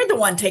what? You're the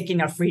one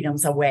taking our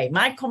freedoms away.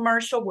 My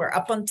commercial, we're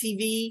up on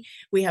TV.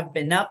 We have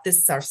been up. This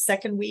is our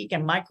second week.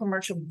 And my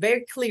commercial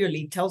very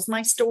clearly tells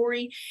my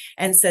story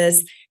and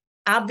says,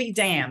 I'll be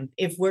damned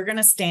if we're going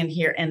to stand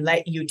here and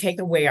let you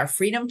take away our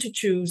freedom to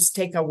choose,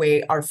 take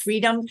away our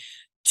freedom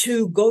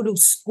to go to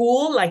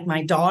school like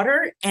my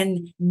daughter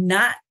and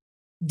not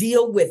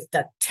deal with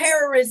the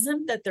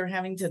terrorism that they're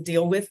having to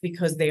deal with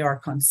because they are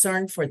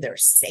concerned for their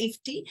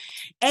safety.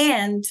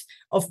 And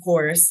of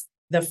course,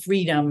 the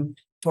freedom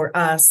for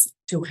us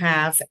to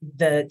have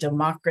the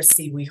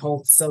democracy we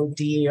hold so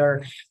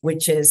dear,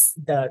 which is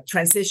the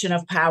transition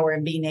of power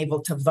and being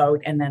able to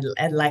vote and then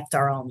elect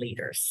our own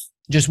leaders.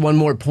 Just one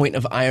more point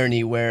of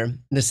irony where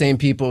the same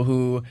people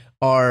who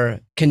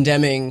are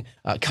condemning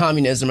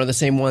communism are the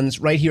same ones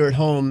right here at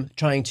home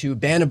trying to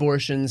ban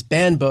abortions,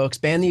 ban books,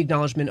 ban the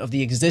acknowledgement of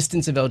the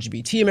existence of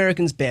LGBT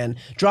Americans, ban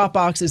drop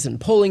boxes and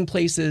polling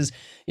places,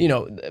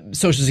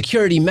 Social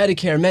Security,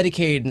 Medicare,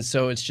 Medicaid. And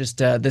so it's just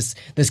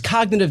this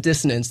cognitive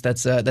dissonance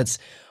that's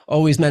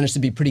always managed to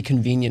be pretty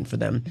convenient for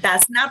them.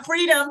 That's not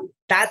freedom.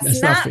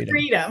 That's not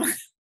freedom.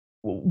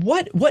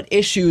 What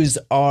issues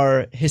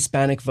are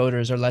Hispanic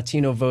voters or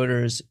Latino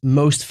voters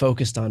most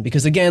focused on?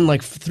 Because again,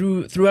 like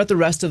throughout the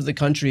rest of the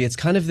country, it's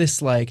kind of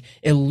this like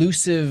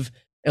elusive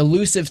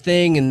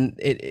thing, and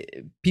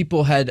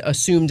people had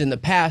assumed in the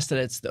past that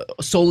it's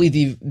solely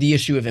the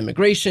issue of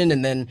immigration,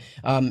 and then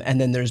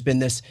there's been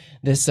this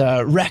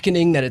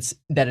reckoning that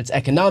it's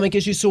economic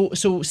issues.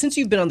 So since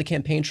you've been on the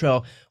campaign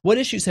trail, what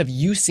issues have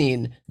you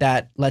seen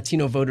that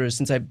Latino voters,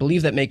 since I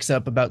believe that makes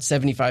up about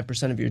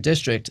 75% of your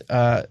district,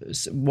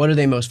 what are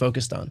they most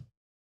focused on?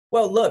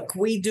 Well, look,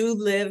 we do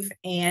live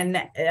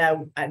in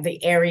the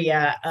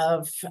area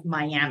of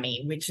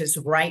Miami, which is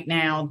right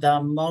now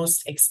the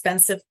most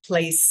expensive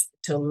place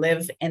to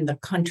live in the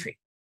country.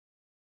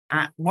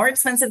 More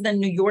expensive than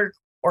New York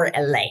or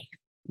LA.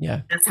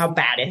 Yeah. That's how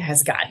bad it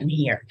has gotten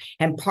here.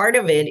 And part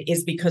of it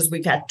is because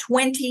we've had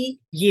 20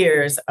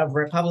 years of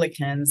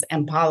Republicans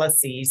and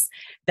policies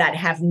that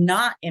have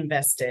not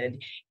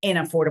invested in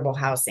affordable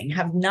housing,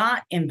 have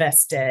not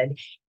invested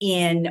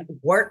in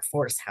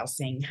workforce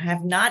housing,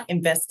 have not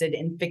invested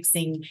in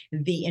fixing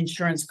the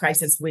insurance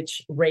crisis,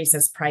 which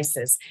raises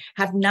prices,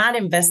 have not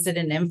invested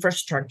in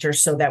infrastructure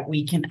so that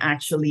we can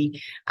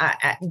actually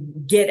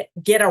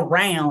get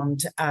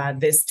around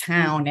this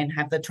town and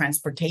have the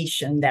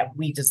transportation that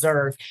we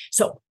deserve.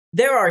 So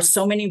there are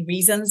so many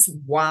reasons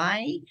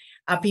why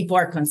people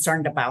are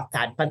concerned about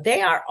that, but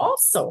they are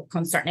also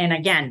concerned. And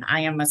again,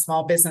 I am a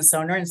small business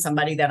owner and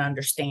somebody that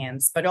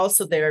understands, but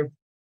also their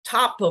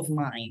top of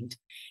mind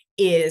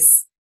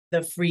is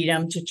the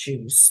freedom to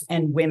choose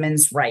and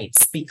women's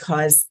rights,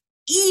 because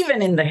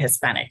even in the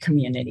Hispanic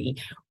community,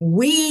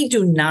 we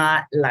do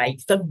not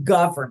like the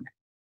government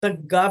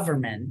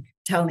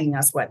telling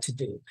us what to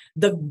do,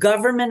 the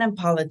government and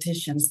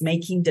politicians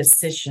making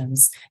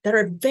decisions that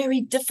are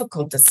very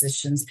difficult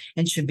decisions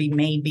and should be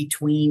made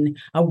between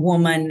a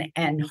woman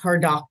and her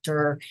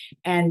doctor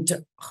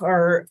and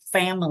her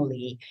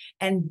family.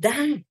 And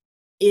that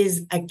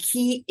is a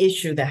key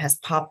issue that has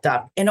popped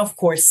up. And of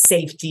course,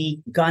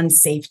 safety, gun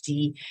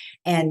safety,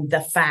 and the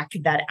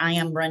fact that I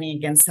am running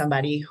against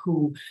somebody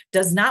who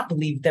does not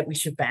believe that we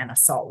should ban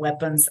assault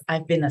weapons.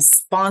 I've been a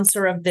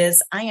sponsor of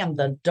this. I am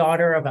the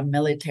daughter of a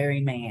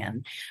military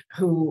man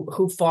who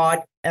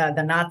fought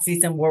the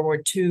Nazis in World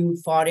War II,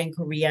 fought in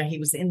Korea. He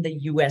was in the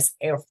U.S.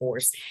 Air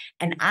Force.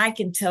 And I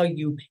can tell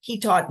you, he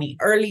taught me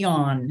early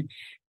on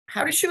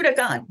how to shoot a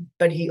gun,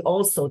 but he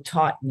also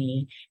taught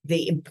me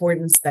the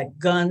importance that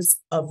guns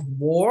of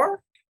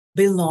war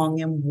belong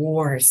in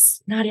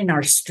wars, not in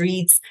our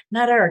streets,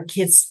 not at our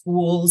kids'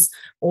 schools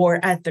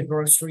or at the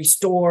grocery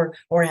store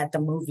or at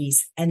the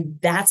movies. And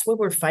that's what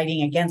we're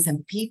fighting against.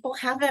 And people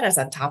have that as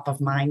a top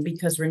of mind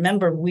because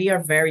remember, we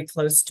are very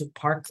close to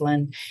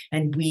Parkland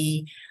and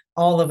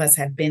all of us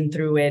have been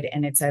through it.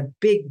 And it's a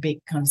big,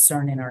 big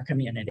concern in our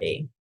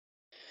community.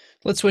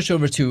 Let's switch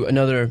over to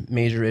another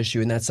major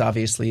issue, and that's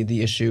obviously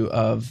the issue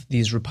of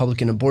these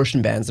Republican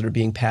abortion bans that are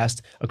being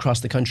passed across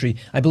the country.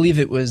 I believe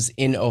it was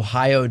in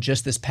Ohio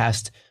just this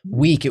past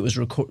week. It was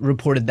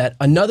reported that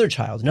another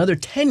child, another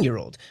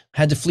 10-year-old,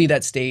 had to flee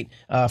that state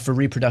for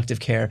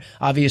reproductive care.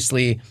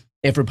 Obviously,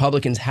 if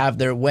Republicans have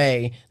their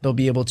way, they'll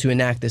be able to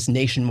enact this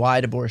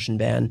nationwide abortion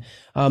ban.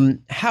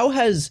 How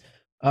has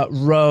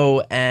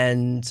Roe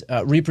and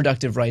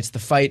reproductive rights, the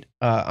fight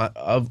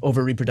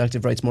over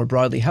reproductive rights more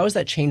broadly, how has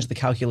that changed the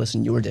calculus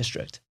in your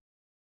district?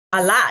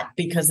 A lot,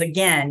 because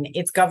again,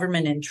 it's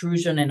government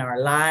intrusion in our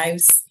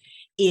lives.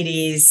 It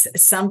is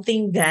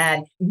something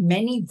that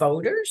many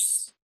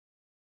voters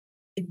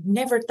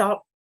never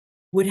thought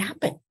would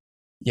happen.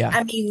 Yeah.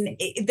 I mean,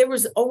 there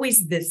was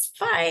always this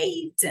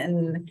fight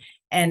and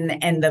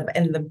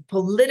the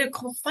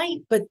political fight,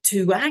 but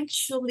to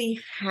actually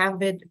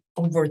have it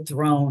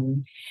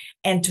overthrown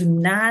and to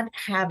not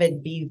have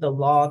it be the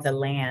law of the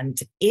land,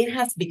 it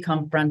has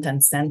become front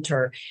and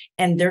center.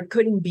 And there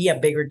couldn't be a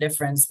bigger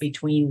difference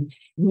between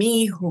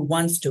me, who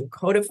wants to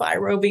codify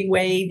Roe v.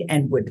 Wade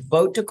and would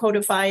vote to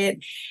codify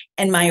it,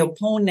 and my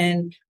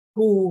opponent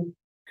who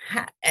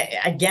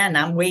again,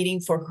 I'm waiting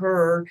for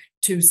her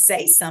to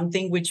say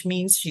something, which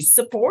means she's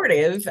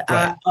supportive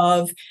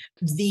of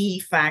the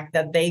fact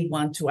that they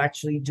want to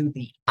actually do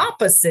the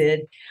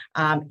opposite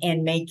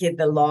and make it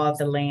the law of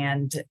the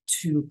land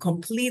to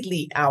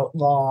completely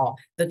outlaw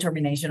the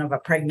termination of a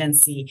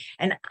pregnancy.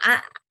 And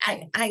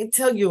I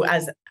tell you,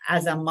 as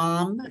a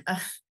mom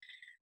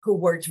who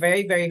worked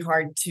very, very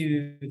hard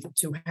to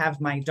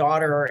have my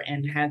daughter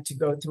and had to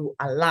go through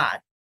a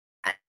lot,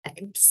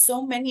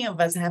 so many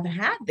of us have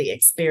had the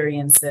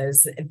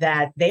experiences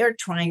that they are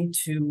trying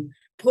to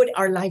put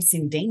our lives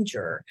in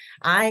danger.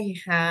 I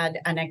had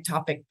an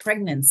ectopic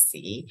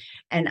pregnancy,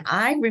 and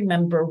I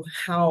remember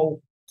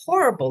how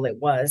horrible it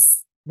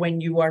was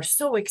when you are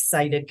so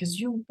excited because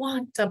you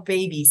want a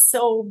baby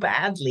so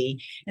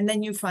badly, and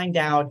then you find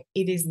out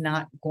it is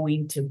not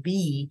going to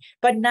be.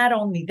 But not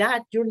only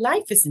that, your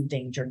life is in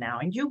danger now,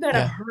 and you got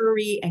to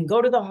hurry and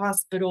go to the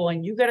hospital,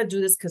 and you got to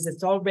do this because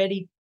it's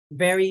already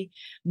very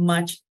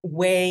much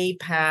way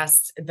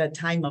past the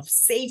time of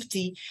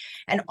safety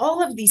and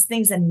all of these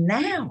things. And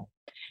now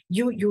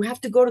you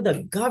have to go to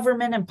the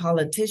government and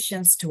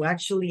politicians to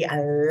actually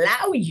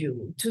allow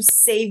you to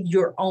save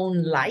your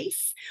own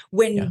life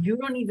when you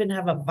don't even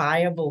have a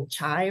viable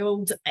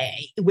child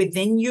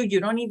within you. You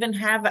don't even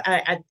have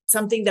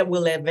something that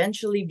will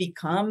eventually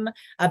become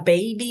a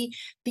baby.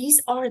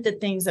 These are the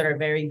things that are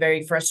very,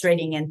 very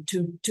frustrating. And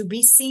to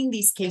be seeing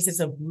these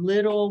cases of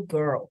little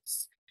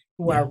girls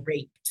who are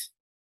raped,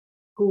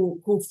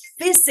 who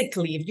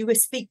physically, if you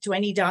speak to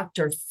any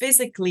doctor,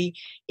 physically,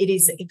 it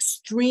is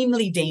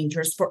extremely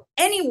dangerous for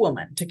any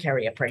woman to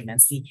carry a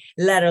pregnancy,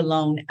 let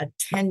alone a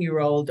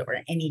 10-year-old or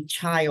any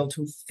child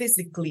who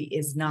physically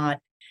is not,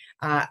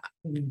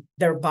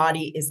 their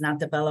body is not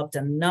developed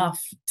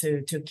enough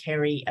to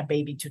carry a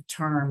baby to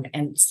term,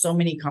 and so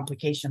many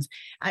complications.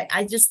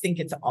 I just think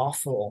it's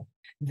awful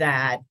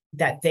that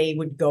they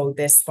would go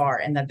this far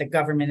and that the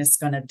government is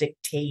going to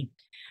dictate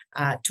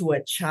to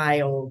a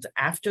child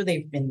after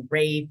they've been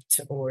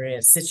raped or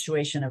a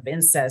situation of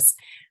incest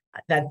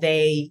that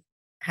they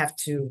have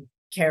to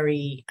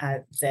carry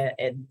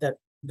the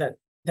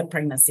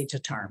pregnancy to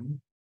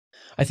term.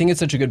 I think it's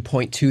such a good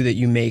point too that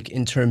you make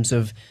in terms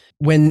of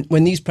when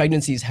these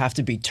pregnancies have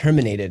to be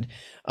terminated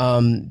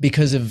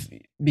because of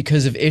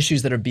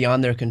issues that are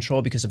beyond their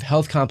control, because of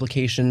health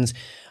complications.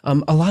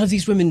 A lot of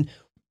these women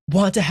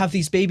want to have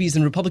these babies,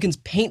 and Republicans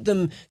paint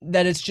them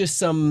that it's just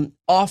some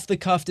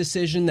off-the-cuff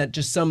decision that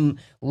just some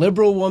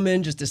liberal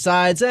woman just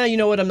decides, you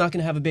know what, I'm not going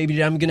to have a baby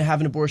today. I'm going to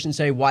have an abortion.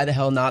 Say, why the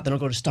hell not? Then I'll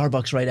go to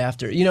Starbucks right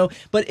after,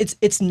 But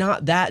it's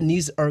not that, and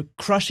these are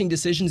crushing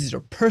decisions. These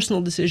are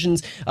personal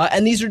decisions,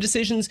 and these are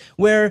decisions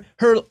where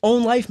her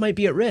own life might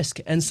be at risk.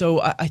 And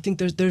so I think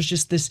there's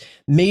just this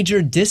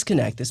major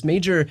disconnect, this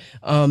major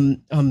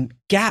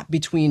gap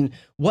between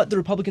what the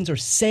Republicans are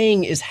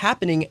saying is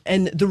happening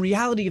and the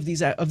reality of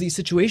these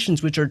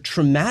situations, which are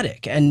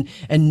traumatic and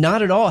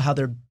not at all how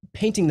they're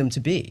painting them to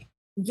be.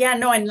 Yeah,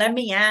 no, and let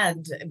me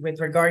add with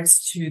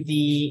regards to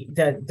the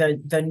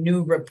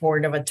new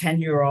report of a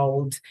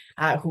 10-year-old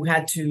who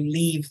had to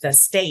leave the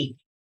state.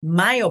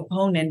 My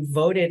opponent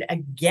voted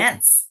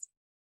against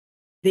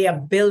the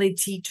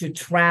ability to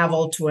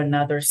travel to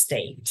another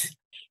state.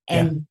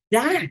 And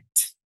that,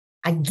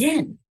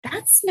 again,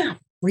 that's not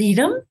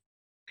freedom.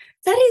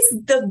 That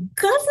is the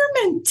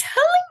government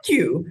telling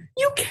you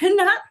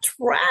cannot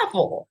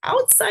travel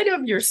outside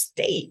of your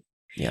state.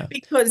 Yeah.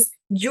 Because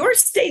your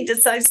state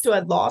decides to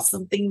outlaw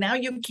something. Now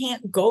you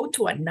can't go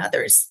to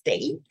another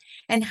state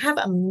and have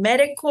a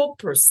medical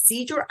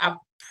procedure, a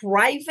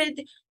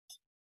private,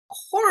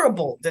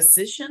 horrible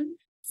decision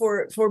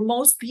for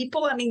most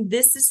people. I mean,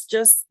 this is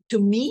just, to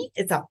me,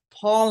 it's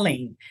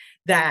appalling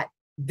that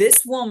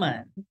this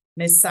woman,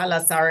 Ms.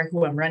 Salazar,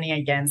 who I'm running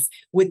against,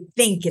 would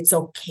think it's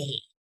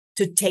okay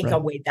to take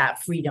away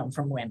that freedom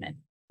from women.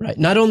 Right.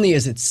 Not only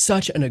is it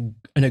such an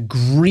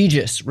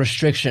egregious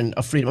restriction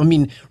of freedom, I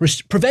mean,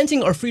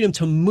 preventing our freedom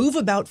to move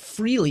about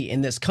freely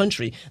in this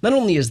country, not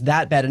only is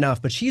that bad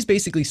enough, but she's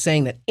basically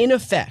saying that, in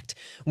effect,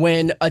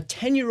 when a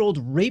 10-year-old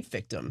rape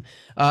victim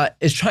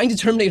is trying to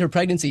terminate her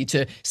pregnancy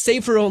to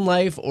save her own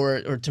life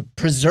or to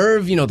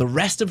preserve, the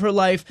rest of her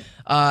life,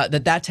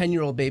 that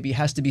 10-year-old baby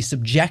has to be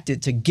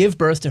subjected to give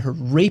birth to her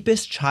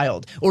rapist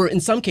child, or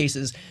in some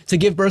cases, to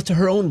give birth to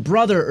her own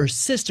brother or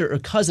sister or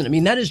cousin. I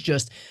mean, that is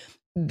just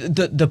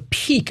the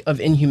peak of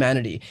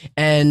inhumanity.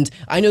 And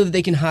I know that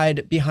they can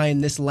hide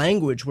behind this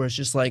language where it's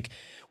just like,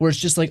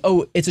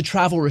 oh, it's a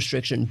travel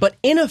restriction. But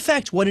in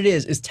effect, what it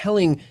is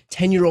telling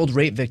 10-year-old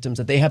rape victims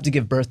that they have to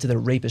give birth to their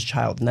rapist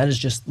child. And that is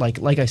just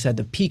like I said,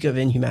 the peak of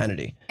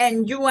inhumanity.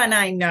 And you and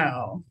I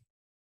know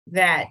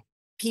that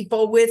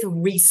people with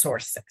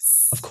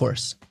resources, of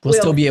course, will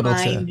still be able to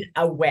find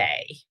a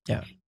way.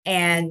 Yeah.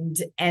 And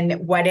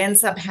what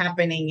ends up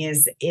happening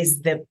is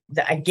the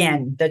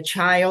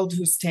child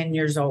who's 10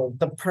 years old,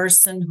 the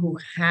person who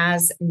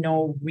has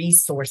no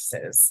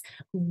resources,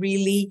 who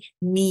really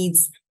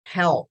needs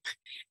help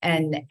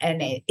and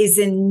is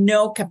in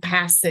no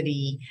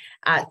capacity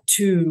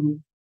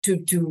to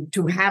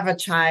have a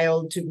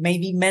child, to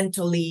maybe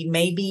mentally,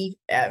 maybe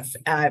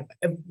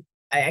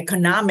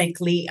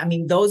economically. I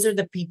mean, those are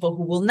the people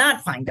who will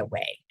not find a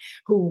way,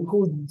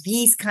 who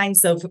these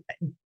kinds of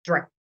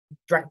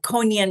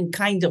draconian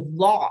kind of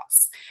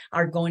laws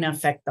are going to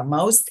affect the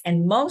most.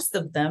 And most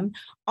of them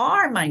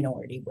are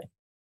minority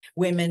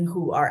women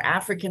who are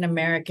African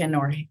American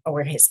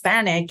or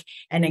Hispanic.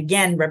 And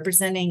again,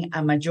 representing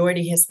a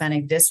majority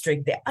Hispanic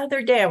district. The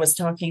other day, I was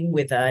talking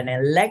with an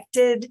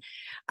elected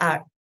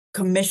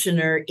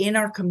commissioner in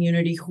our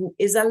community who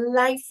is a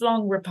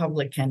lifelong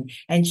Republican.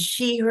 And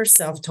she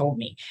herself told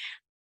me,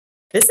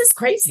 this is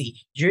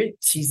crazy.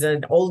 She's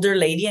an older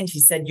lady, and she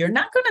said, you're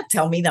not going to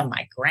tell me that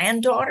my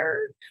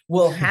granddaughter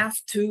will have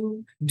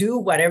to do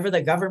whatever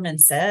the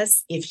government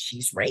says if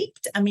she's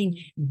raped. I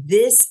mean,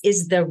 this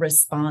is the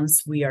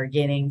response we are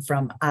getting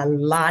from a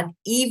lot,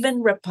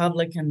 even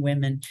Republican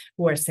women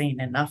who are saying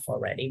enough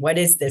already. What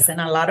is this?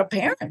 And a lot of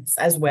parents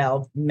as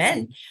well,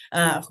 men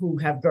who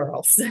have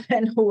girls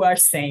and who are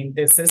saying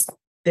this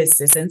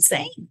is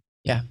insane.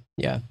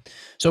 Yeah.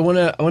 So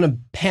I want to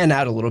pan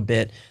out a little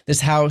bit.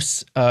 This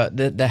House,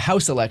 the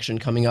House election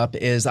coming up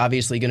is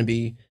obviously going to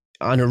be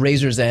on a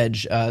razor's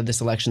edge this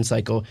election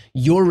cycle.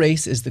 Your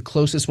race is the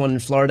closest one in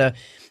Florida.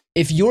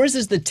 If yours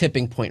is the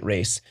tipping point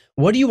race,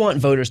 what do you want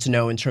voters to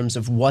know in terms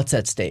of what's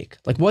at stake?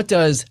 Like, what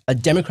does a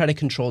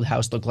Democratic-controlled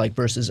House look like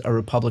versus a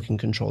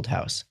Republican-controlled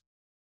House?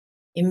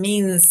 It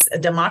means a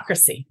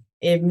democracy.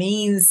 It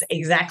means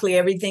exactly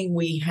everything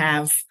we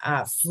have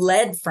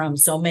fled from,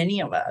 so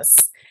many of us.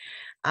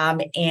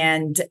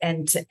 And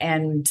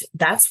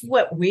that's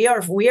what we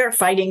are. We are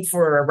fighting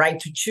for a right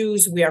to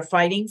choose. We are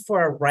fighting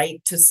for a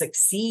right to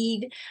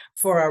succeed,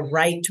 for a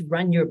right to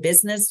run your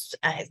business,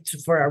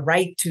 for a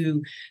right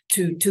to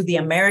the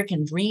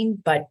American dream.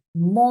 But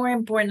more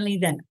importantly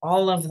than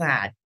all of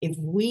that, if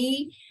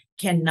we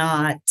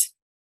cannot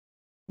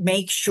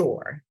make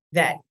sure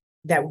that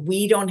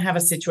we don't have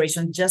a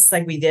situation just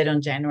like we did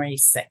on January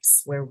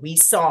 6th, where we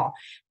saw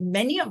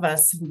many of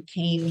us who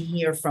came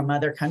here from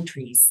other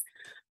countries.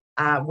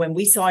 When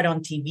we saw it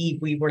on TV,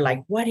 we were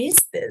like, what is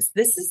this?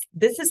 This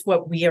is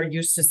what we are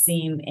used to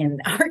seeing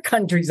in our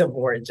countries of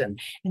origin.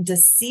 And to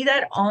see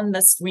that on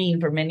the screen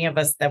for many of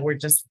us that were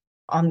just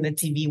on the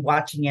TV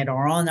watching it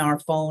or on our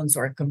phones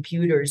or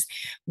computers,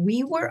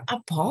 we were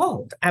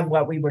appalled at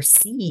what we were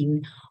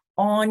seeing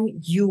on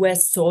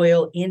U.S.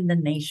 soil in the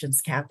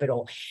nation's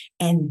capital.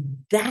 And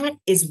that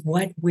is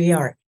what we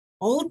are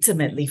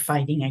ultimately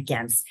fighting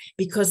against.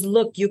 Because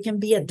look, you can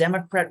be a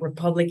Democrat,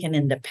 Republican,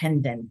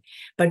 Independent,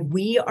 but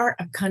we are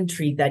a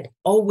country that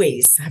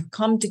always have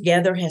come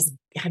together,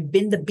 have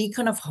been the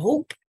beacon of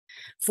hope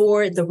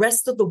for the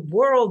rest of the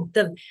world,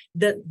 the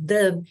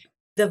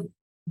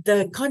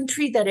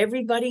country that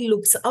everybody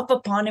looks up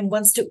upon and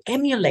wants to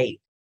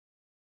emulate.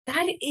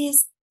 That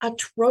is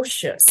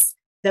atrocious.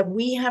 That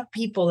we have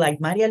people like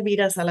Maria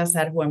Elvira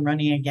Salazar, who I'm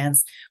running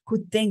against,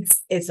 who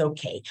thinks it's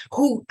okay,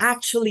 who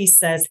actually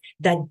says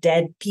that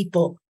dead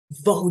people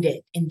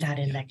voted in that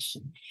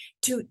election,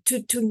 to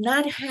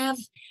not have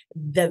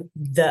the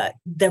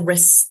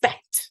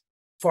respect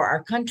for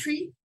our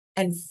country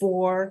and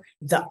for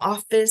the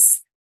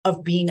office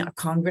of being a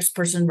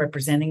congressperson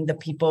representing the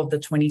people of the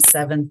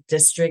 27th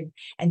district,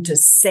 and to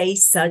say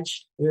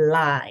such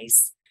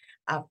lies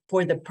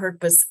for the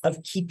purpose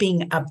of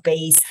keeping a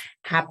base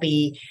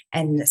happy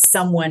and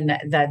someone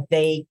that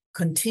they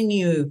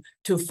continue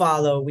to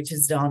follow, which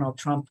is Donald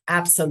Trump.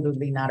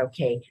 Absolutely not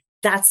okay.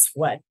 That's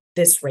what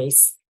this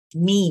race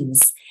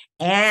means.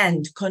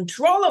 And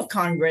control of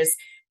Congress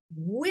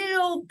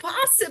will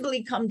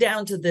possibly come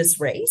down to this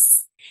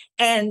race.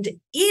 And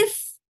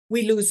if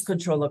we lose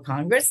control of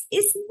Congress,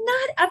 it's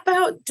not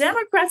about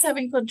Democrats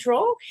having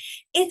control.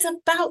 It's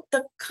about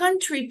the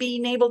country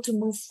being able to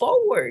move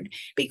forward,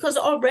 because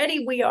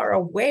already we are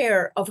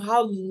aware of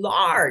how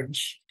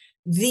large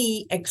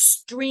the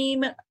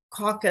extreme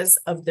caucus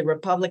of the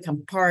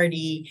Republican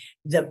Party,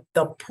 the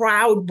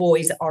Proud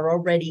Boys, are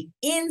already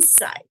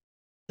inside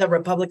the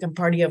Republican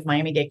Party of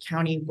Miami-Dade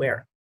County,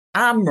 where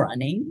I'm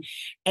running,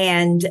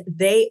 and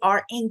they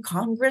are in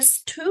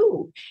Congress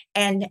too.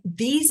 And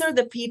these are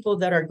the people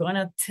that are going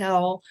to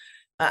tell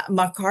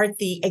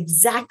McCarthy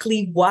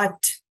exactly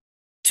what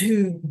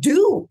to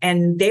do,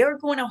 and they're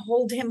going to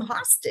hold him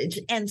hostage.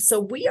 And so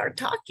we are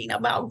talking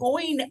about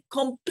going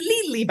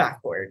completely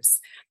backwards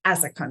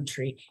as a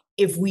country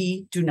if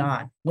we do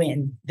not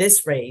win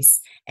this race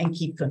and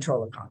keep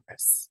control of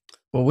Congress.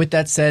 Well, with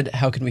that said,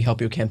 how can we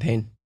help your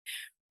campaign?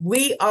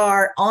 We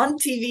are on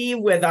TV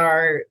with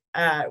our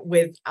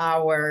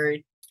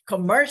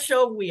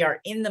commercial. We are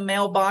in the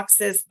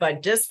mailboxes,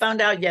 but just found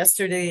out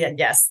yesterday that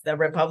yes, the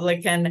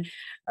Republican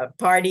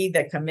Party,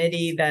 the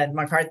committee that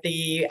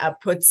McCarthy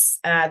puts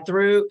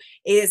through,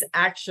 is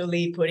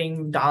actually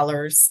putting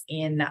dollars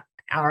in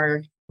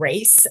our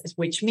race,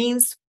 which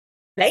means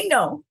they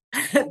know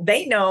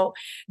they know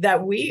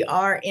that we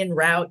are en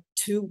route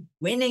to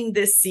winning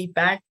this seat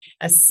back,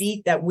 a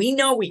seat that we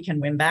know we can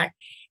win back.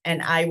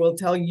 And I will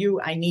tell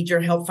you, I need your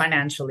help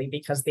financially,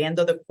 because the end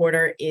of the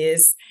quarter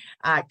is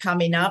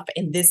coming up.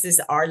 And this is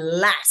our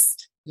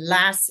last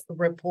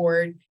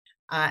report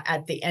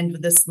at the end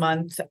of this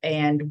month.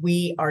 And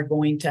we are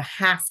going to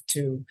have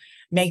to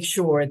make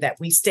sure that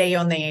we stay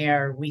on the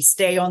air, we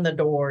stay on the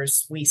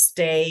doors, we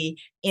stay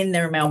in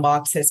their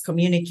mailboxes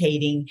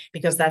communicating,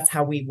 because that's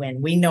how we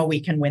win. We know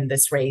we can win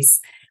this race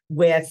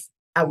with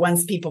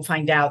once people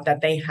find out that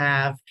they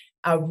have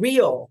a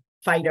real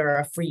fighter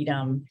of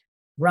freedom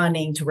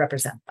running to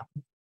represent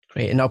them.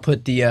 Great. And I'll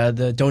put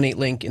the donate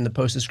link in the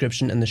post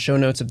description and the show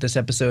notes of this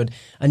episode.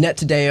 Annette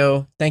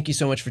Taddeo, thank you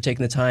so much for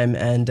taking the time,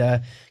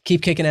 and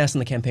keep kicking ass on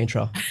the campaign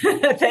trail.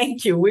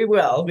 Thank you. We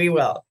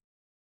will.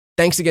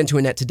 Thanks again to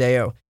Annette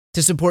Taddeo.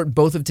 To support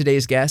both of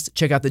today's guests,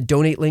 check out the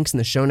donate links in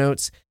the show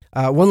notes.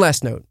 One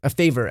last note, a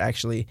favor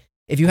actually.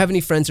 If you have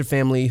any friends or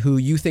family who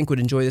you think would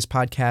enjoy this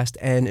podcast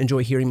and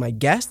enjoy hearing my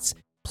guests,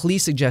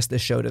 please suggest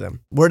this show to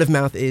them. Word of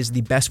mouth is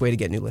the best way to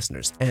get new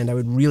listeners, and I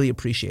would really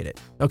appreciate it.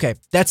 Okay,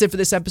 that's it for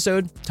this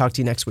episode. Talk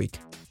to you next week.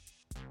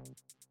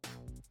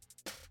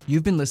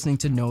 You've been listening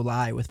to No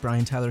Lie with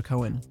Brian Tyler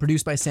Cohen,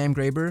 produced by Sam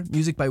Graber,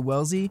 music by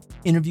Wellesley,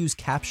 interviews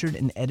captured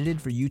and edited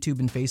for YouTube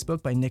and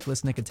Facebook by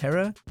Nicholas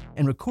Nicotera,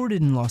 and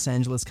recorded in Los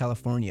Angeles,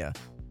 California.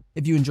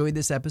 If you enjoyed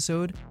this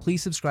episode,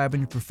 please subscribe on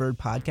your preferred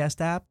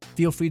podcast app.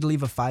 Feel free to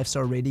leave a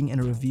 5-star rating and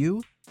a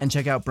review, and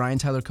check out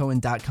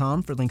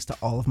briantylercohen.com for links to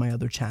all of my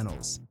other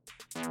channels.